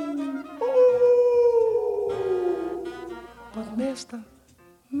 But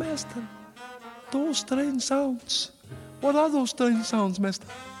Master, those strange sounds. What are those strange sounds, Master?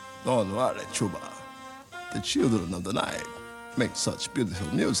 Don't worry, Chuba. The children of the night make such beautiful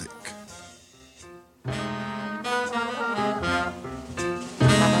music.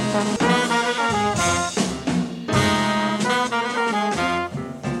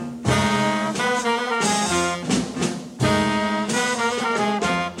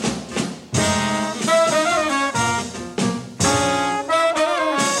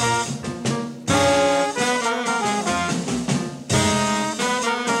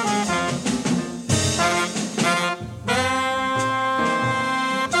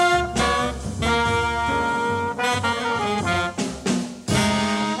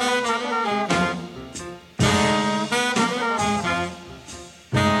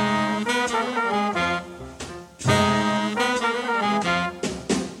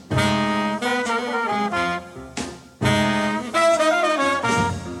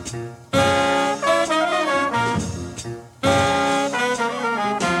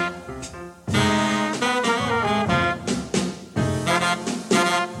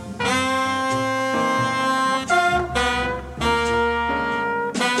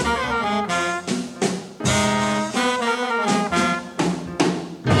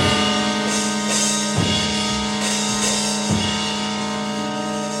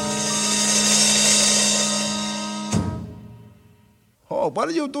 Oh, what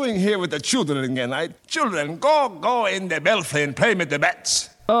are you doing here with the children again? Children, go in the belfry and play with the bats.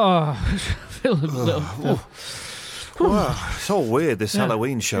 Oh, I feel a little... Wow, it's all weird, this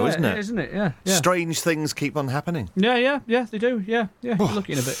Halloween show, isn't it? Isn't it? Yeah. Strange things keep on happening. Yeah, they do. Yeah. You're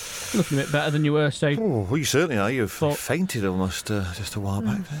looking a bit better than you were, say. Oh, well, you certainly are. You've fainted almost just a while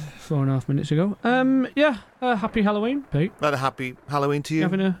back there. 4.5 minutes ago. Happy Halloween, Pete. And a happy Halloween to you.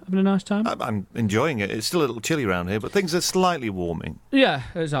 Having a nice time? I'm enjoying it. It's still a little chilly around here, but things are slightly warming. Yeah,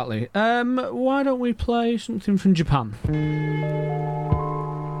 exactly. Why don't we play something from Japan?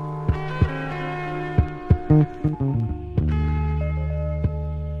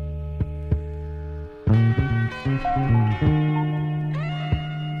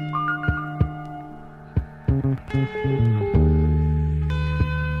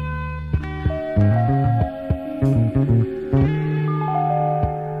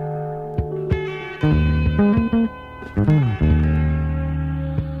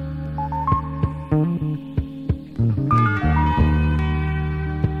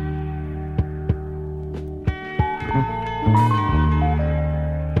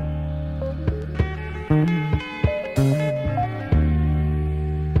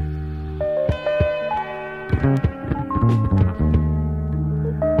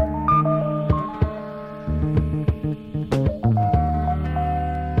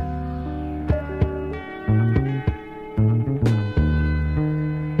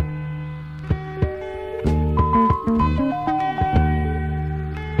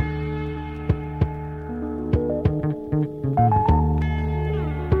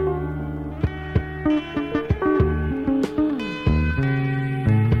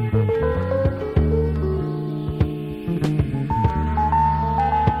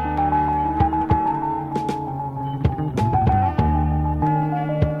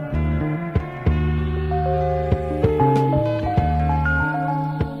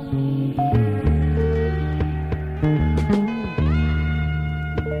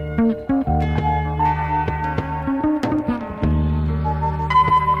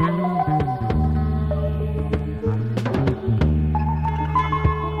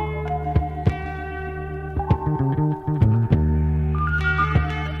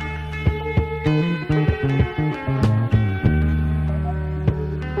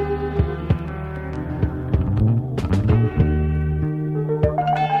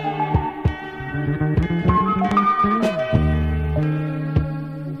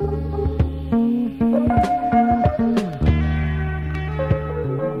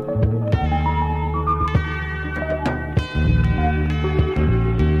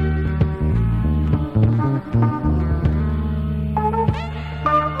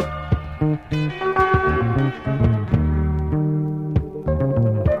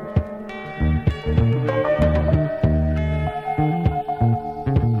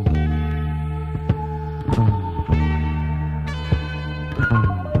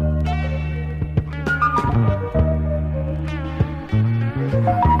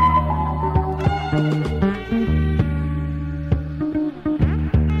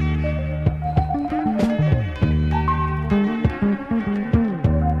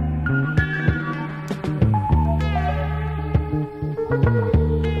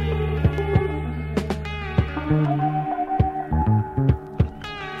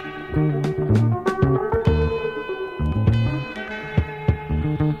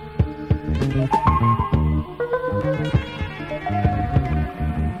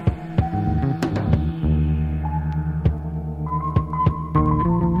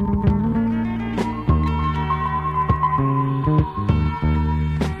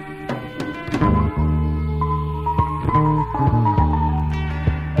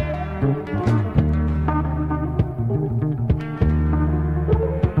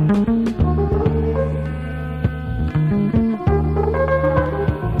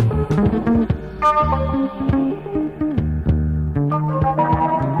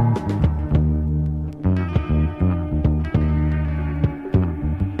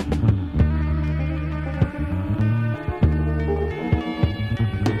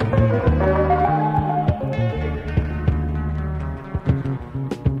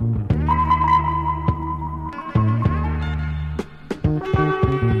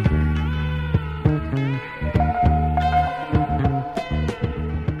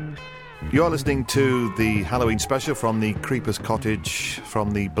 You're listening to the Halloween special from the Creeper's Cottage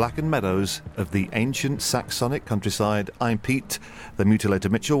from the blackened meadows of the ancient Saxonic countryside. I'm Pete, the Mutilator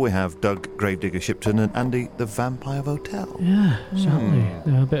Mitchell. We have Doug, Gravedigger Shipton, and Andy, the Vampire Votel. Yeah, exactly.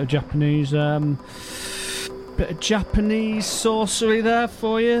 A bit of Japanese Bit of Japanese sorcery there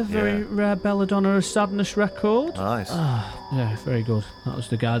for you. Very rare Belladonna of Sadness record. Nice. Yeah, very good. That was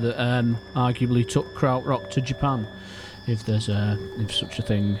the guy that arguably took krautrock to Japan, if such a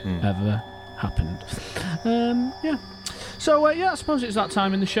thing ever happened. Yeah. So I suppose it's that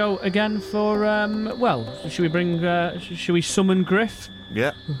time in the show again for should we summon Griff?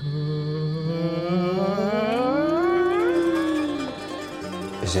 Yeah.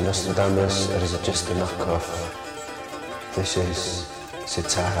 Is it Nostradamus or is it just a knockoff? This is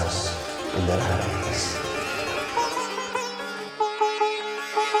Sitars in their eyes.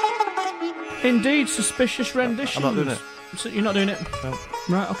 Indeed, suspicious renditions. I'm not doing it. So you're not doing it? No.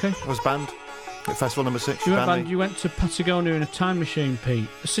 Right, okay. I was banned at Festival number 6. You weren't banned, you went to Patagonia in a time machine, Pete.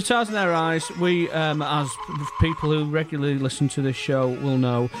 Sitars in Their Eyes, we, as people who regularly listen to this show will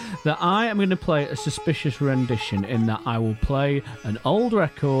know, that I am going to play a suspicious rendition in that I will play an old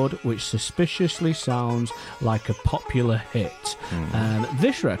record which suspiciously sounds like a popular hit.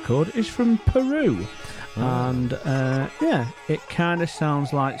 This record is from Peru. And, it kind of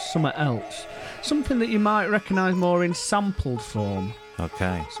sounds like something else. Something that you might recognise more in sampled form.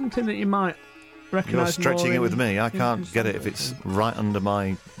 Okay. Something that you might recognise. You're stretching more it with in, me. I can't get it if it's right under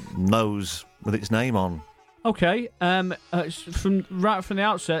my nose with its name on. Okay. From the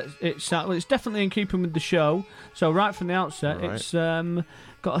outset, it's definitely in keeping with the show. So right from the outset, Right. it's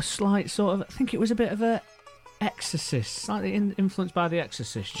got a slight sort of. I think it was a bit of a Exorcist, slightly influenced by the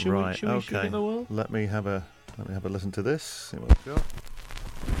Exorcist. Should we give it a whirl? Let me have a listen to this. See what we've got.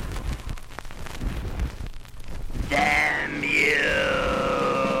 Damn you!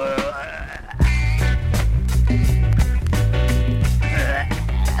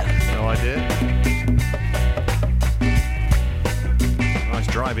 No idea. Nice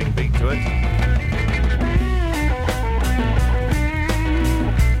driving beat to it.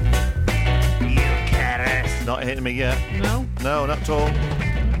 Not hitting me yet. No? No, not at all.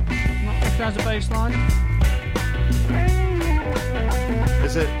 Not recognised a bass line?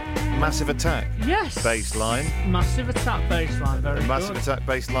 Is it Massive Attack? Yes. Bass line. Massive Attack bass line, very Massive good. Attack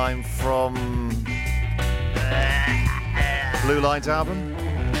bass line from Blue Light album.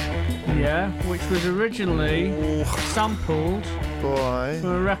 Yeah, which was originally sampled from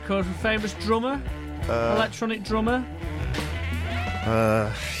a record from a famous drummer, electronic drummer.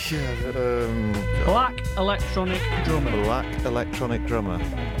 Black electronic drummer. Black electronic drummer.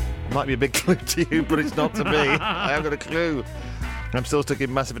 Might be a big clue to you, but it's not to me. I haven't got a clue. I'm still stuck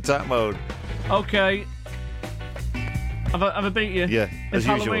in Massive Attack mode. Okay. Have I beat you? Yeah, it's as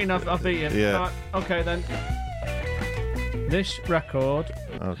Halloween, usual. I've beat you. Yeah. Right, okay then. This record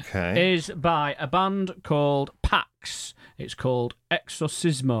is by a band called Pax. It's called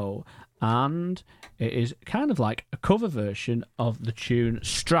Exorcismo, and it is kind of like a cover version of the tune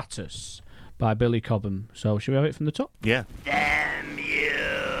Stratus by Billy Cobham. So, should we have it from the top? Yeah. Damn you!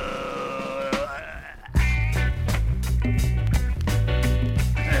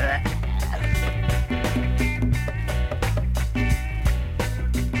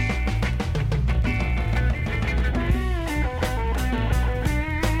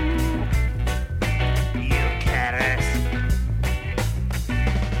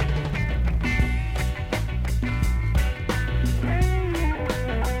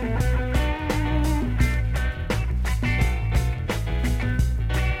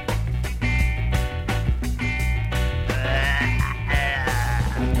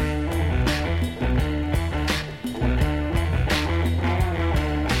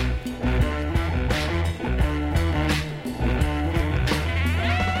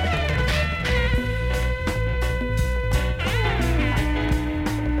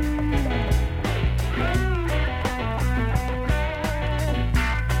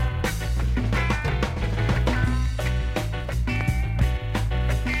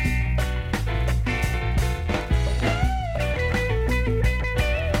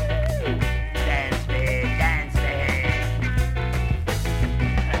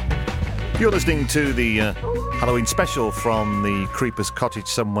 You're listening to the Halloween special from the Creeper's Cottage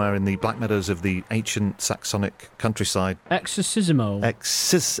somewhere in the Black Meadows of the ancient Saxonic countryside. Exorcismo.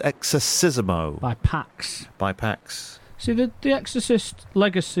 Exorcismo. By Pax. By Pax. See, the Exorcist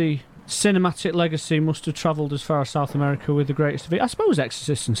legacy, cinematic legacy, must have travelled as far as South America with the greatest of it. I suppose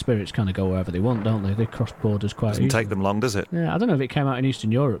exorcists and spirits kind of go wherever they want, don't they? They cross borders quite easily. Doesn't take them long, does it? Yeah, I don't know if it came out in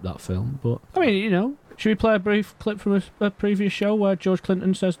Eastern Europe, that film, but, I mean, you know, should we play a brief clip from a previous show where George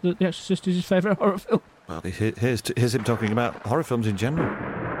Clinton says that The Exorcist is his favourite horror film? Well, here's him talking about horror films in general.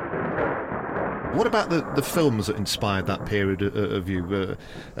 What about the films that inspired that period of you?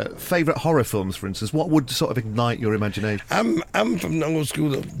 Favourite horror films, for instance? What would sort of ignite your imagination? I'm from the old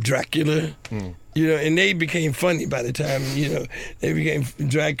school of Dracula. You know, and they became funny by the time, you know, they became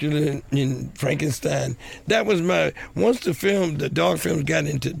Dracula and Frankenstein. That was once the dog films got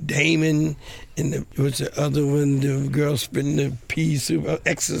into Damon and what's the other one, the girl spitting the pea soup,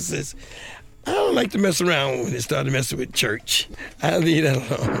 Exorcist. I don't like to mess around when they started messing with church. I leave that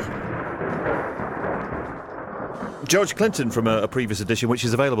alone. George Clinton from a previous edition, which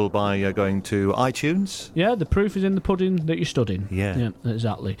is available by going to iTunes. Yeah, the proof is in the pudding that you stood in. Yeah,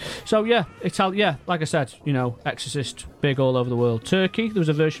 exactly. So yeah, like I said, you know, Exorcist, big all over the world. Turkey, there was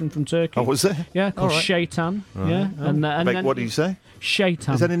a version from Turkey. Oh, was there? Yeah, called Shaitan. Right. Yeah, and then what do you say?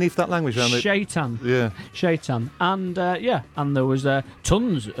 Shaitan. Is there any of that language around it? Shaitan. Yeah, Shaitan, and and there was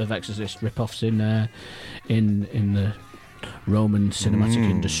tons of Exorcist rip-offs in the Roman cinematic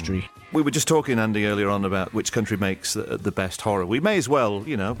industry. We were just talking, Andy, earlier on about which country makes the best horror. We may as well,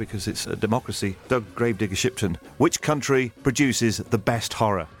 you know, because it's a democracy. Doug Gravedigger Shipton, which country produces the best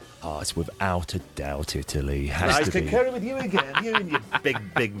horror? Oh, it's without a doubt Italy. Has to be. Concurring with you again, you and your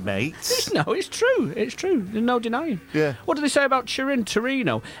big mates. No, it's true. It's true. There's no denying. Yeah. What do they say about Turin,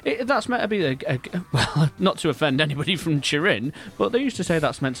 Torino? That's meant to be well, not to offend anybody from Turin, but they used to say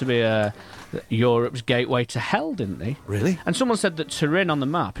that's meant to be Europe's gateway to hell, didn't they? Really? And someone said that Turin on the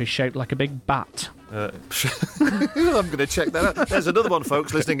map is shaped like a big bat. I'm going to check that out. There's another one,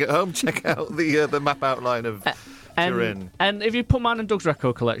 folks, listening at home. Check out the map outline of Turin. And if you put mine and Doug's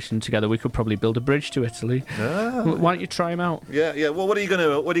record collection together, we could probably build a bridge to Italy. Why don't you try them out? Yeah. Well, what are you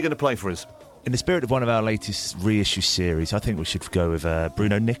going to play for us? In the spirit of one of our latest reissue series, I think we should go with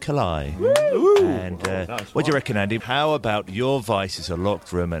Bruno Nicolai. Woo! And what do you reckon, Andy? How about Your Vice is a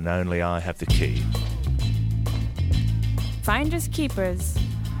Locked Room and Only I Have the Key? Finders Keepers.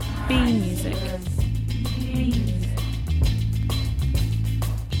 B music.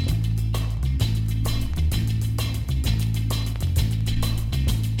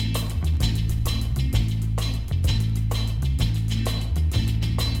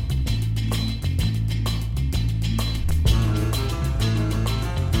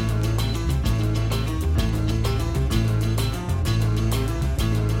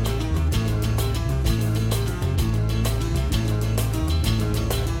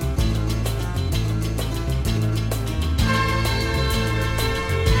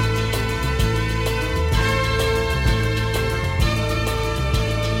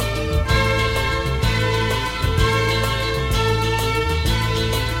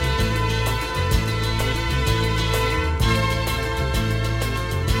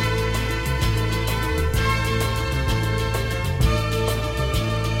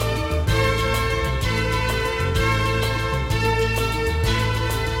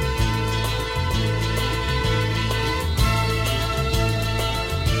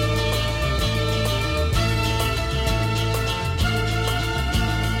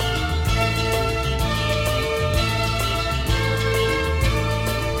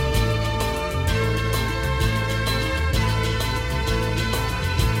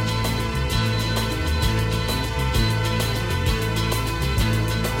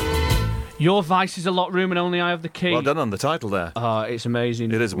 Your Vice is a Locked Room and Only I Have the Key. Well done on the title there. Oh, it's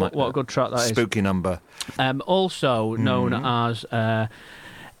amazing. It is. What a good track that is. Spooky number. Also known as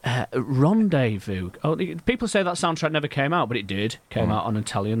Rendezvous. Oh, people say that soundtrack never came out, but it did. Came out on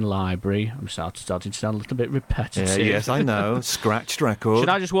Italian Library. I'm starting to sound a little bit repetitive. Yeah, yes, I know. Scratched record. Should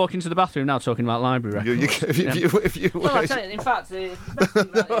I just walk into the bathroom now talking about library records? If you well, I tell you, in fact, the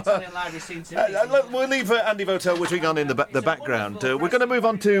Italian Library seems to we'll leave Andy Votel whittling on in the background. We're going to move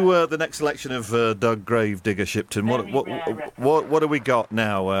on to the next selection of Doug Gravedigger Shipton. What do we got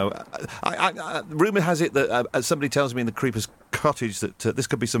now? Rumour has it that somebody tells me in the Creeper's Cottage that this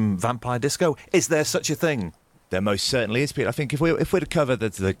could be some vampire disco. Is there such a thing? There most certainly is, Pete. I think if we're to cover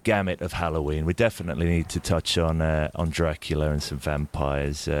the gamut of Halloween, we definitely need to touch on Dracula and some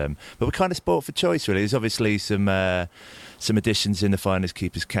vampires. But we're kind of spoilt for choice, really. There's obviously some additions in the Finders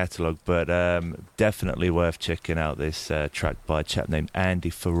Keepers catalogue, but definitely worth checking out this track by a chap named Andy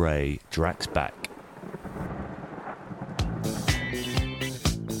Foray, Drax Back.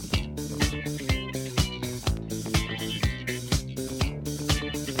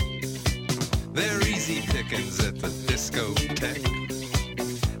 They're easy pickings at the discotheque.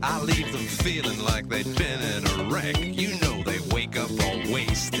 I leave them feeling like they'd been in a wreck. You know they wake up all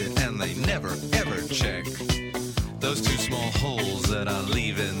wasted and they never ever check those two small holes that I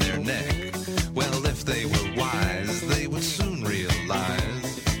leave in their neck. Well, if they were wise, they would soon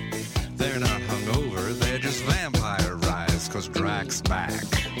realize they're not hungover, they're just vampirized, 'cause Drax back.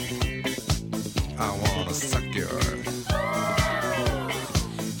 I wanna suck your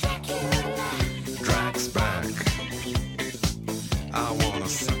Drax back. I wanna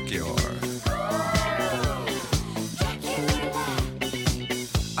suck your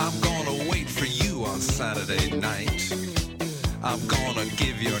I'm gonna wait for you on Saturday night. I'm gonna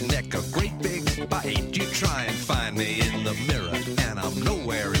give your neck a great big bite. You try and find me in the mirror, and I'm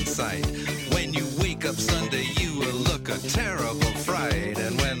nowhere in sight. When you wake up Sunday, you will look a terrible fright.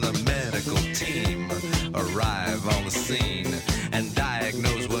 And when the medical team arrive on the scene and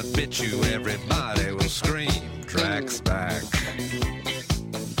diagnose what bit you, everybody will scream, Drax back.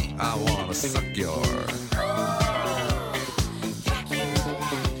 I wanna suck your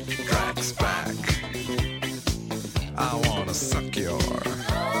Drax back. I wanna suck your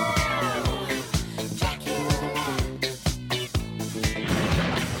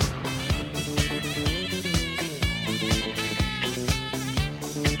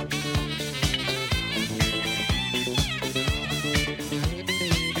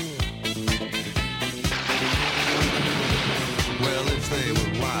Well, if they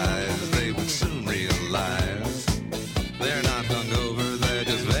were wise, they would soon realize they're not hungover, they're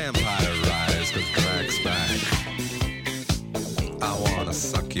just vampire eyes. 'Cause Drax back. I wanna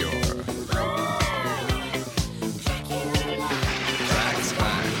suck your Drax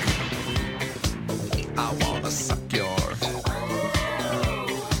back. I wanna suck your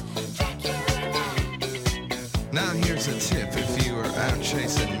Now here's a tip if you were out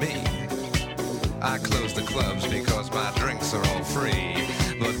chasing me. I close the clubs because my drinks are all free.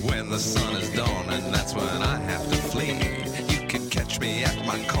 But when the sun is dawning, that's when I have to flee. You can catch me at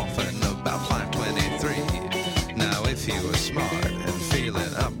my coffin about 5:23. Now if you were smart and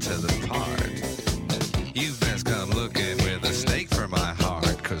feeling up to the part, you best come looking with a stake for my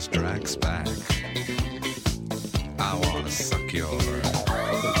heart. 'Cause Drax back. I wanna suck your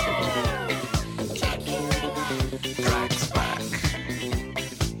Drax back.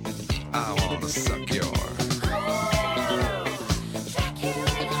 I wanna suck your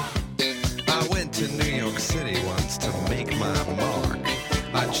I went to New York City once to make my mark.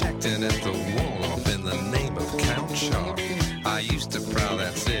 I checked in at the Waldorf in the name of Count Shark. I used to prowl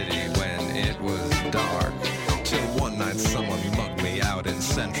that city when it was dark. Till one night someone mugged me out in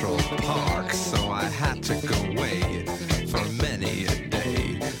Central Park. So I had to go away for many a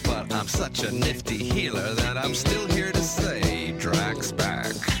day. But I'm such a nifty healer that I'm still here to say, Drax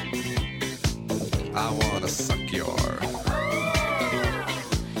back. I wanna suck your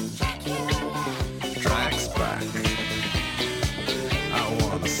Drax back. I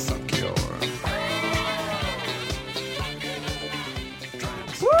wanna suck your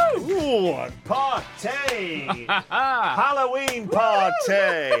Ooh, party! Halloween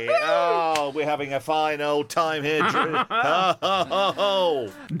party! Oh, we're having a fine old time here, Drew.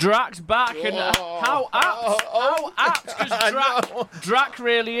 Drax back, and how apt! How apt! Because Drac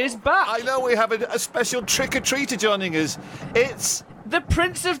really is back. I know we have a special trick-or-treater joining us. It's the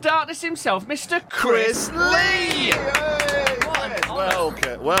Prince of Darkness himself, Mr. Chris Lee.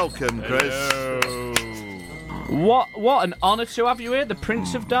 Welcome, Chris. What an honour to have you here, the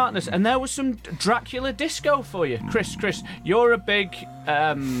Prince of Darkness. And there was some Dracula disco for you. Chris, you're a big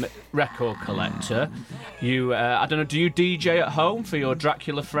record collector. You, I don't know, do you DJ at home for your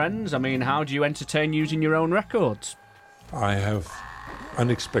Dracula friends? I mean, how do you entertain using your own records? I have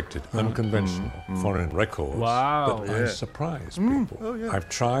unexpected, unconventional foreign records that I surprise people. Oh, yeah. I've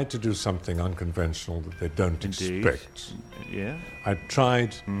tried to do something unconventional that they don't expect. Yeah. I've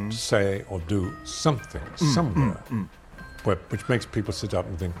tried to say or do something somewhere which makes people sit up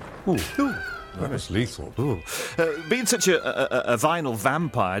and think, ooh, that was lethal. Being such a vinyl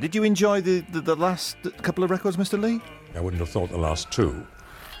vampire, did you enjoy the last couple of records, Mr. Lee? I wouldn't have thought the last two,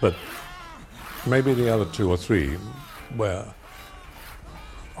 but maybe the other two or three were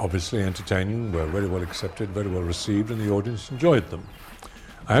obviously entertaining, were very well accepted, very well received, and the audience enjoyed them.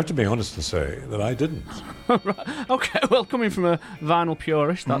 I have to be honest and say that I didn't. Right. Okay, well, coming from a vinyl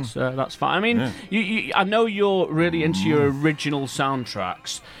purist, that's fine. I mean, you, I know you're really into your original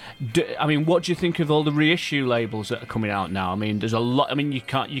soundtracks. I mean, what do you think of all the reissue labels that are coming out now? I mean, there's a lot. I mean, you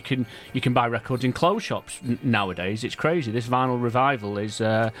can buy records in clothes shops nowadays. It's crazy. This vinyl revival is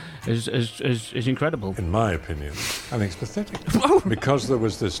incredible. In my opinion, I think it's pathetic. Because there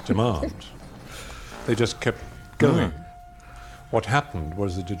was this demand, they just kept going. What happened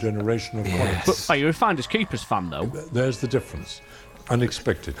was a degeneration of quality. But you're a Finders Keepers fan, though. There's the difference.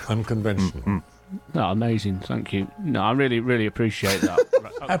 Unexpected, unconventional. No, amazing, thank you. No, I really, really appreciate that.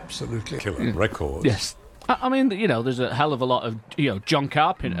 Absolutely killer records. Yes. I mean, you know, there's a hell of a lot of, John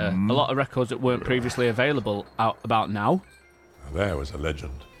Carpenter, a lot of records that weren't previously available out about now. There was a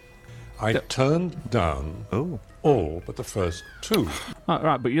legend. I turned down all but the first 2.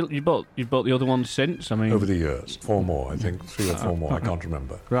 Right, but you bought the other one since. I mean, over the years, 4 more, I think, 3 or 4 more. I can't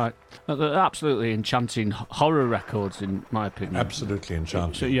remember. Right, they're absolutely enchanting horror records, in my opinion. Absolutely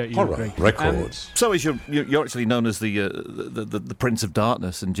enchanting. So, yeah, you horror agree. records. So is you're actually known as the Prince of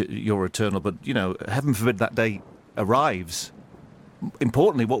Darkness, and you're eternal. But heaven forbid that day arrives.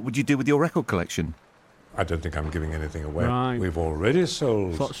 Importantly, what would you do with your record collection? I don't think I'm giving anything away. Right. We've already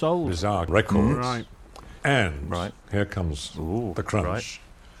sold bizarre records. Right. And here comes the crunch,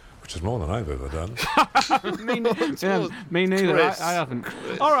 which is more than I've ever done. Me neither. I haven't.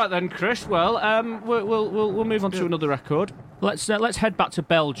 All right then, Chris. Well, we'll move on to another record. Let's head back to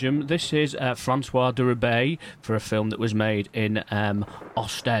Belgium. This is Francois de Rebay for a film that was made in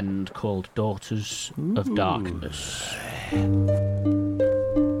Ostend called Daughters of Darkness.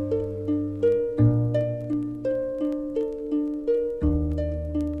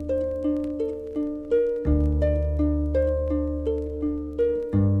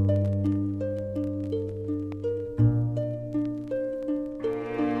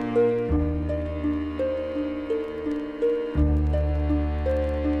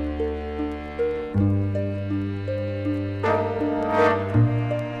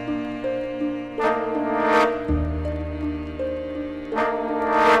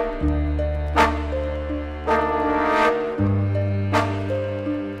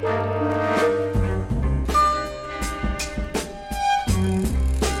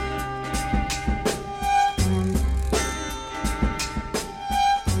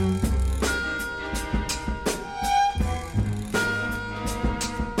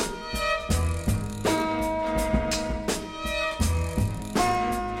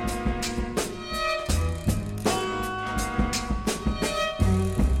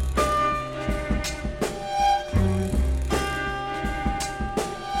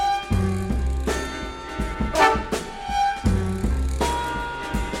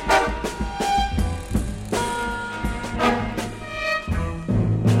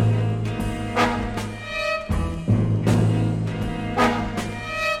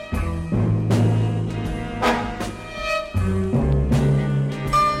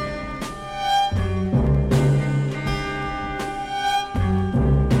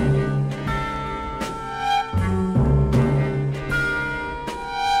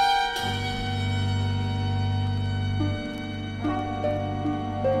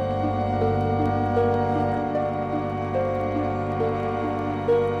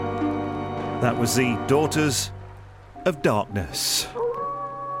 That was the Daughters of Darkness.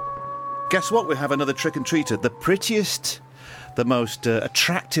 Guess what? We have another trick-and-treater. The prettiest, the most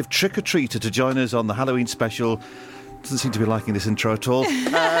attractive trick-or-treater to join us on the Halloween special. Doesn't seem to be liking this intro at all.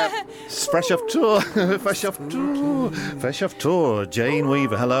 Fresh off tour. Fresh off tour. Jane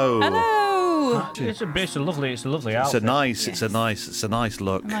Weaver, hello. Hello. It's a lovely outfit. It's a nice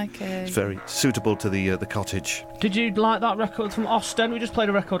look. I like it. It's very suitable to the cottage. Did you like that record from Ostend? We just played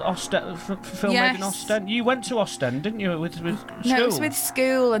a record film made in Ostend. You went to Ostend, didn't you, with school? No, it was with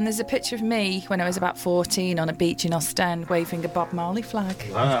school, and there's a picture of me when I was about 14 on a beach in Ostend waving a Bob Marley flag.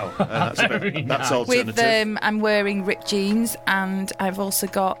 Wow, that's alternative. With I'm wearing ripped jeans, and I've also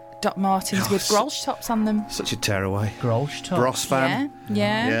got Doc Martens with Grolsch tops on them. Such a tearaway. Grolsch tops. Bros fan.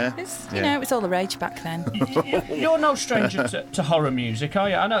 Yeah. It was all the rage back then. You're no stranger to horror music, are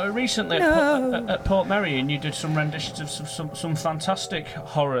you? I know recently at Port Merion you did some renditions of some fantastic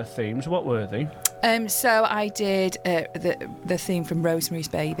horror themes. What were they? So I did the theme from Rosemary's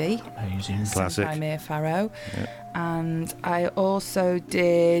Baby. Amazing. Classic. By Mia Farrow. Yep. And I also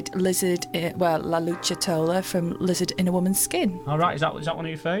did La Lucha Tola from Lizard in a Woman's Skin. All right, is that one of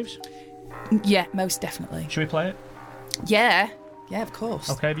your faves? Yeah, most definitely. Should we play it? Yeah, of course.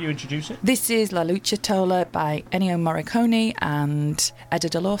 Okay, have you introduce it? This is La Lucha Tola by Ennio Morricone and Eda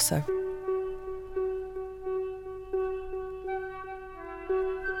Dell'Orso.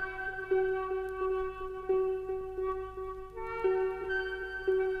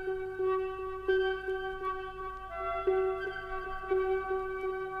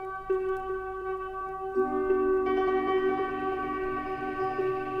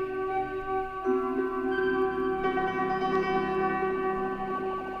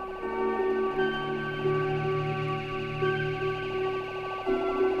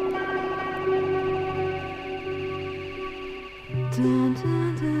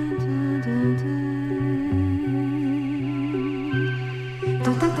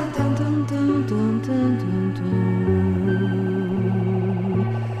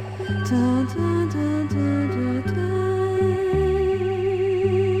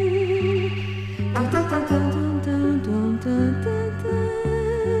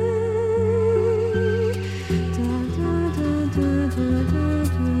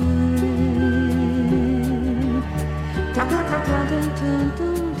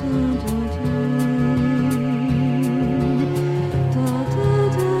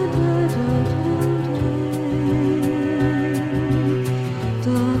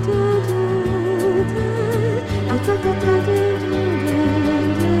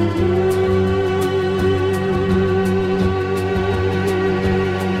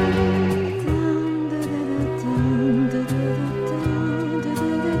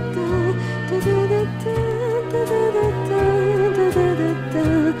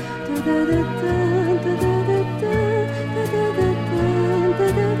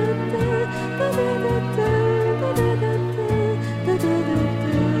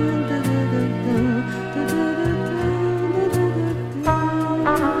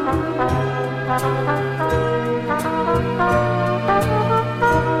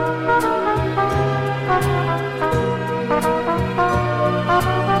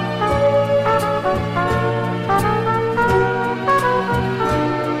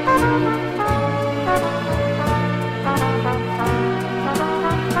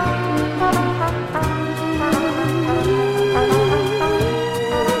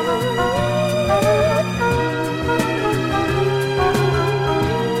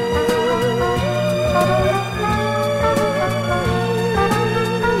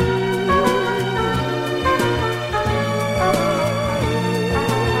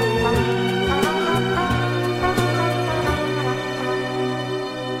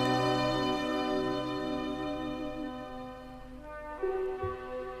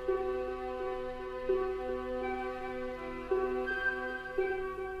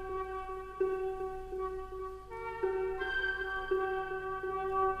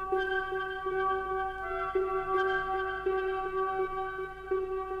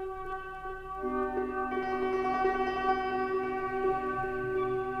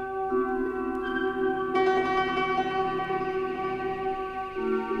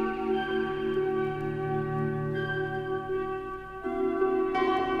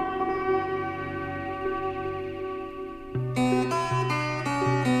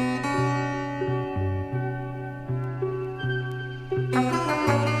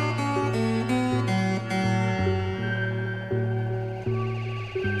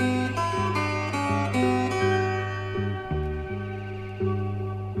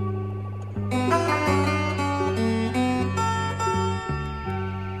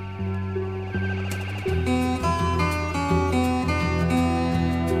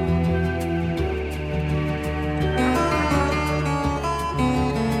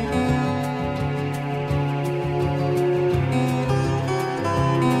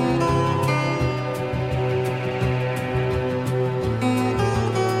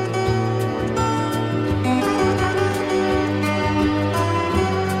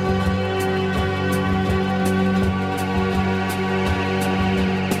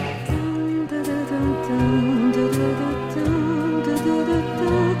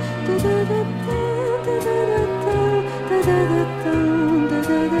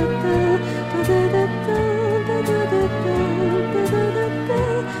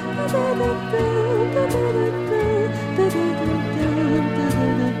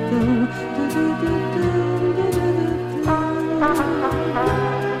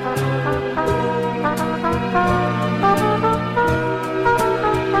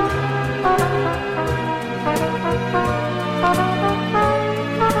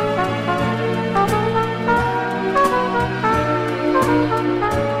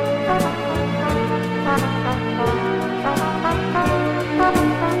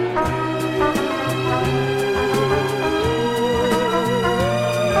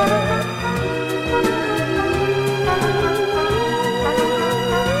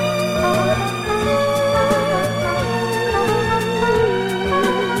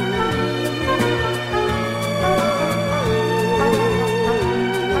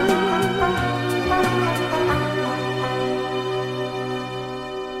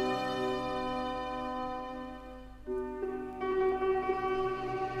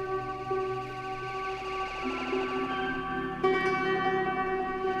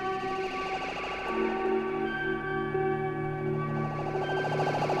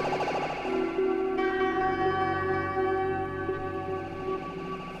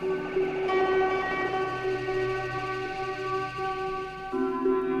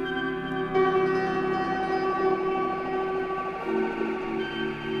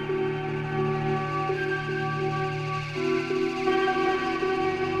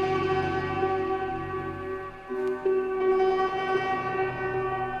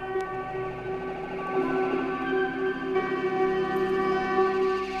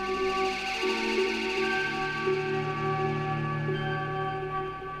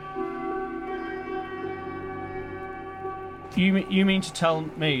 You mean to tell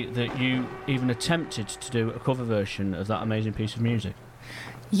me that you even attempted to do a cover version of that amazing piece of music?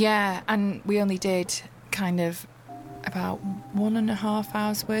 Yeah, and we only did kind of about 1.5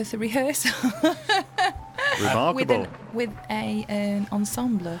 hours worth of rehearsal. Remarkable. With an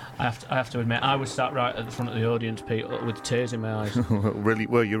ensemble. I have to admit, I was sat right at the front of the audience, Pete, with tears in my eyes. Really?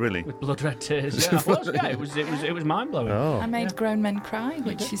 Were you really? With blood red tears. Yeah, I was. Yeah, it was mind blowing. Oh. I made grown men cry,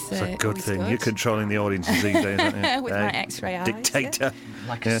 which is It's a good always thing. good. You're controlling the audiences these days, aren't you? With my X-ray eyes. Dictator.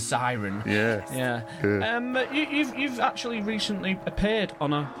 Like a siren. Yeah. Yeah. You've actually recently appeared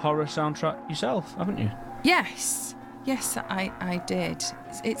on a horror soundtrack yourself, haven't you? Yes, I did.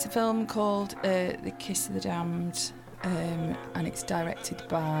 It's a film called The Kiss of the Damned, and it's directed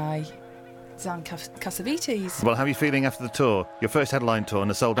by Zan Cassavetes. Well, how are you feeling after the tour? Your first headline tour and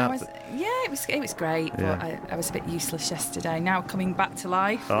a sold out. It was great, but I was a bit useless yesterday. Now coming back to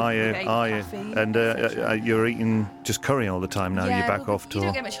life. Are you? with caffeine. And you're eating just curry all the time now. You're back off You tour.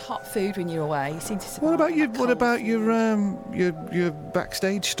 don't get much hot food when you're away. You seem to survive. What about your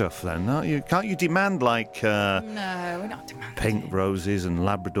backstage stuff then? Can't you demand like No, we're not demanding. pink roses and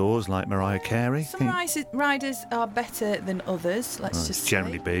Labradors like Mariah Carey? Some riders are better than others. Let's just It's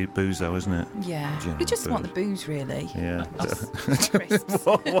generally booze though, isn't it? Yeah, Generally we just want the booze. booze, really. Yeah. I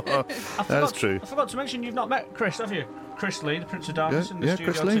That's true. I forgot to mention you've not met Chris, have you? Chris Lee, the Prince of Darkness, in the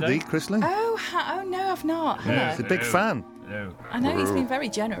studio Chris Lee, today. the Chris Lee. Oh no, I've not. Yeah, he's a big fan. I know he's been very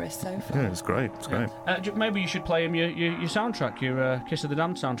generous so far. Yeah, it's great. It's great. Maybe you should play him your soundtrack, your Kiss of the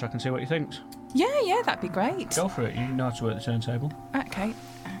Damned soundtrack, and see what he thinks. Yeah, that'd be great. Go for it. You know how to work the turntable. Okay,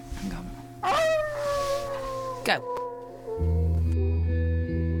 hang on. Go.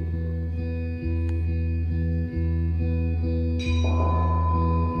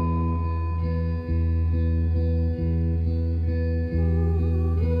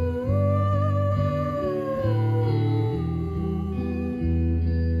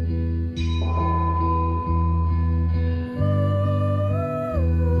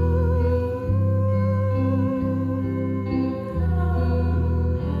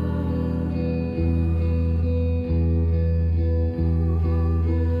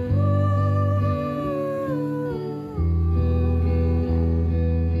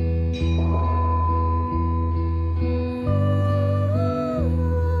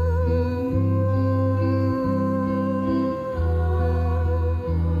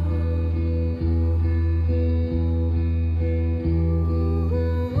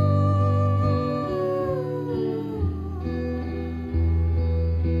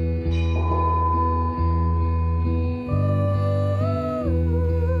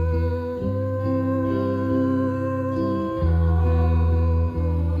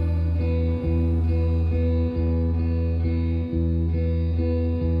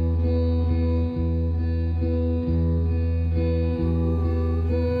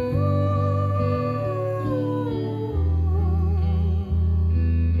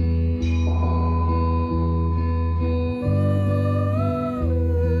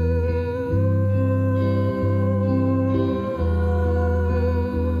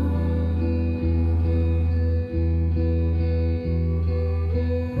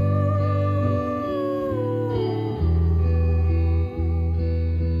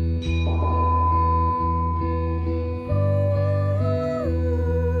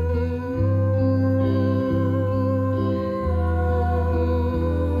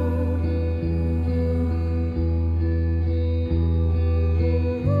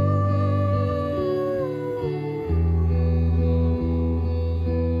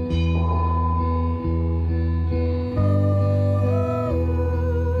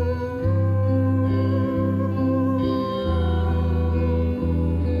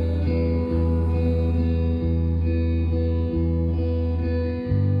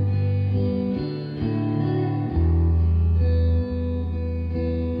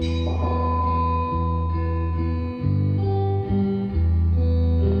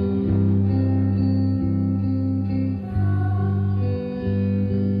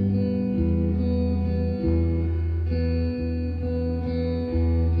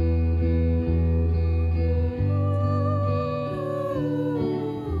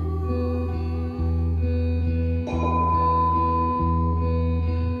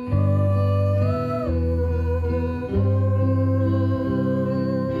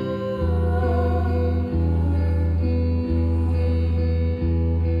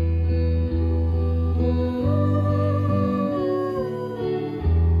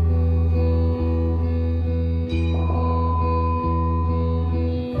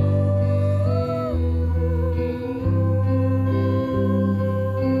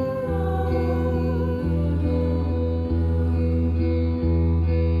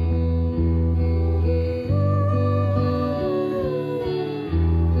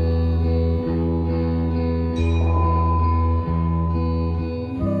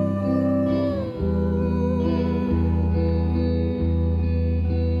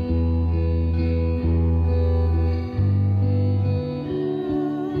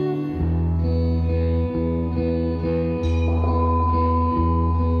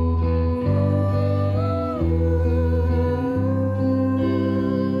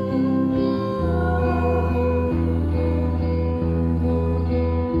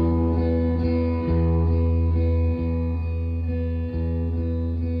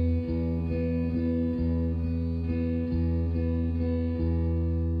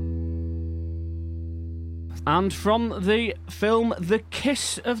 And from the film The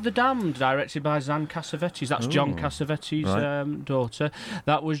Kiss of the Damned, directed by Zan Cassavetes. That's John Cassavetes' daughter.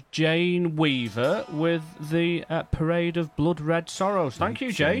 That was Jane Weaver with the Parade of Blood Red Sorrows. Thank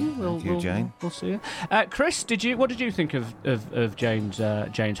you, Jane. Thank you, Jane. We'll see you. Chris, what did you think of Jane's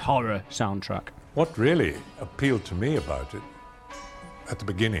horror soundtrack? What really appealed to me about it at the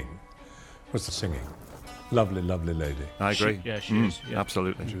beginning was the singing. Lovely, lovely lady. I agree. She is. Yeah.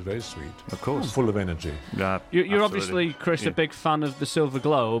 Absolutely. And she was very sweet. Of course. Full of energy. Yeah, You're obviously, Chris, a big fan of the Silver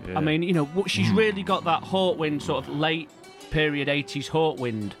Globe. Yeah. I mean, she's really got that Hawkwind, sort of late period 80s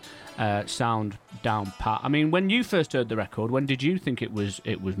Hawkwind sound down pat. I mean, when you first heard the record, when did you think it was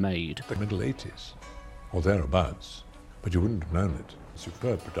made? The middle 80s, or thereabouts. But you wouldn't have known it.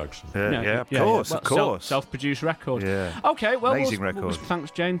 Superb production. Of course. Self-produced record. Yeah. Okay, well, amazing record. Thanks,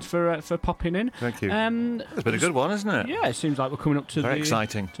 James, for popping in. Thank you. It's been a good one, isn't it? Yeah, it seems like we're coming up to Very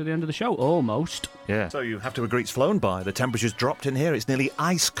exciting. To the end of the show, almost. Yeah. So you have to agree it's flown by. The temperature's dropped in here. It's nearly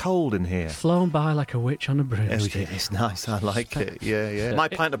ice cold in here. Flown by like a witch on a broomstick. It's nice. I like it. Yeah. My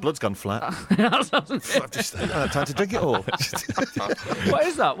pint of blood's gone flat. I've just had time to drink it all. What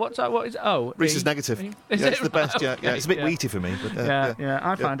is that? What is it? Oh, Reese's Negative. It's the best. Yeah. It's a bit wheaty for me. But,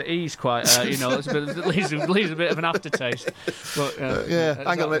 I find E's quite, it's it leaves a bit of an aftertaste. But, hang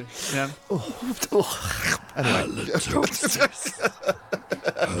on a minute. Yeah. Anyway.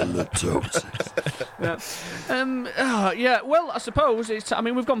 Well, I suppose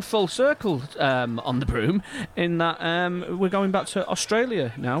we've gone full circle on the broom in that we're going back to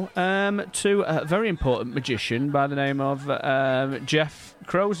Australia now to a very important magician by the name of Jeff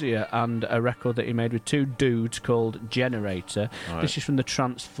Crozier and a record that he made with two dudes called Generator. Right. This is from the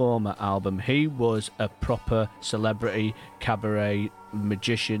Transformer album. He was a proper celebrity cabaret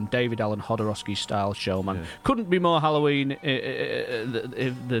magician, David Allen Hodorowski style showman. Yeah. Couldn't be more Halloween than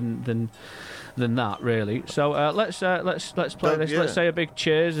that, really. So let's play this. Yeah. Let's say a big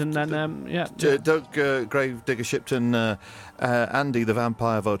cheers and then Doug Gravedigger Shipton, Andy the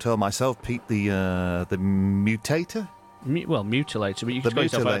Vampire Votel, myself, Pete the Mutator. Mutilator, but you could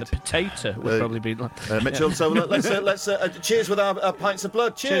say like the potato would probably be like Mitchell. So let's cheers with our pints of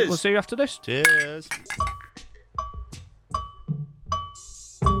blood. Cheers. We'll see you after this. Cheers.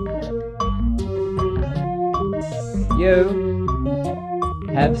 You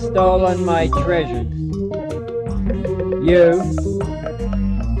have stolen my treasures. You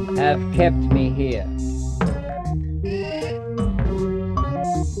have kept me here.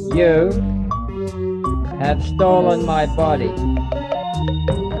 You have stolen my body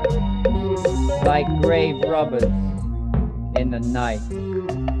like grave robbers in the night.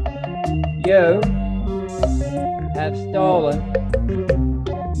 You have stolen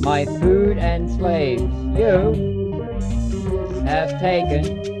my food and slaves. You have taken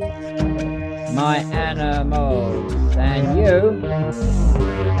my animals, and you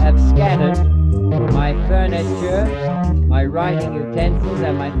have scattered my furniture, my writing utensils,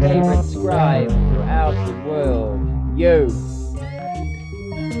 and my favorite scribe throughout the world. You.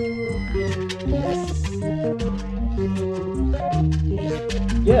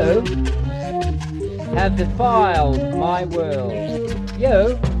 You have defiled my world.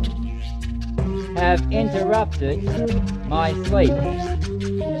 You have interrupted my sleep.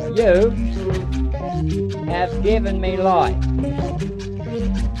 You have given me life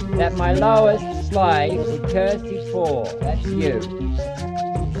that my lowest slave would curse his for. That's you.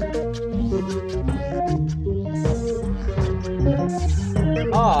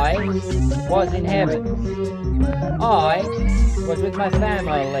 I was in heaven. I was with my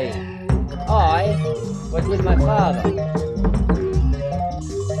family. I was with my father.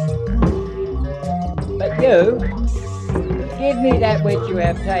 But you, give me that which you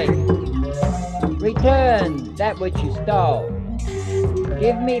have taken. Return that which you stole.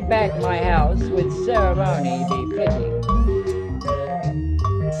 Give me back my house with ceremony befitting.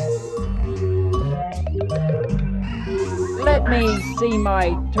 Let me see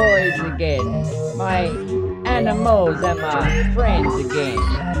my toys again, my animals and my friends again.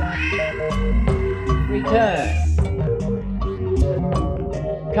 Return.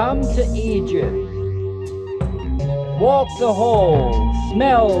 Come to Egypt. Walk the halls,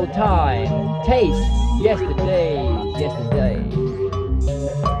 smell time, taste yesterday. It's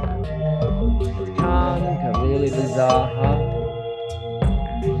kind of really bizarre, huh?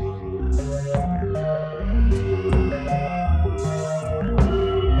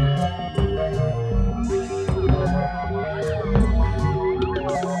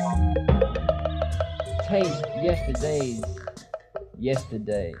 Taste yesterday.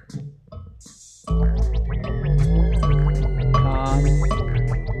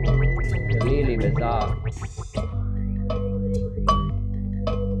 Really bizarre.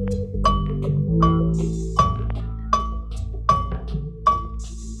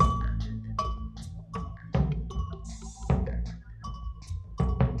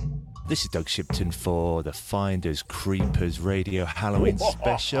 This is Doug Shipton for the Finders Creepers Radio Halloween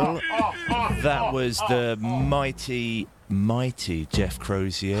special. That was the mighty Jeff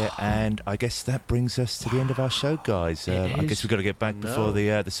Crozier, and I guess that brings us to the end of our show, guys. I guess we've got to get back before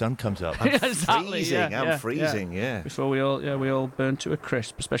the sun comes up. I'm freezing. Before we all burn to a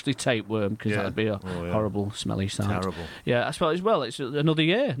crisp, especially tapeworm, because that'd be a horrible, smelly sight. Terrible. Yeah, I suppose. Well, it's another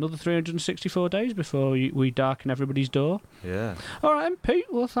year, another 364 days before we darken everybody's door. Yeah. All right, Pete.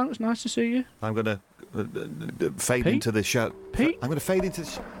 Well, thanks. Nice to see you. I'm going to fade into the show. Pete? I'm going to fade into the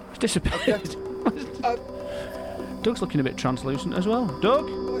show. It's disappeared. Doug's looking a bit translucent as well. Doug?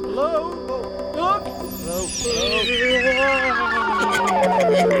 Hello? Doug?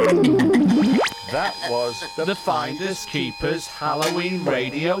 That was the Finders Keepers Halloween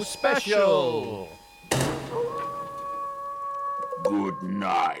Radio Special. Good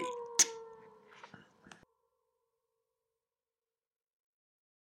night.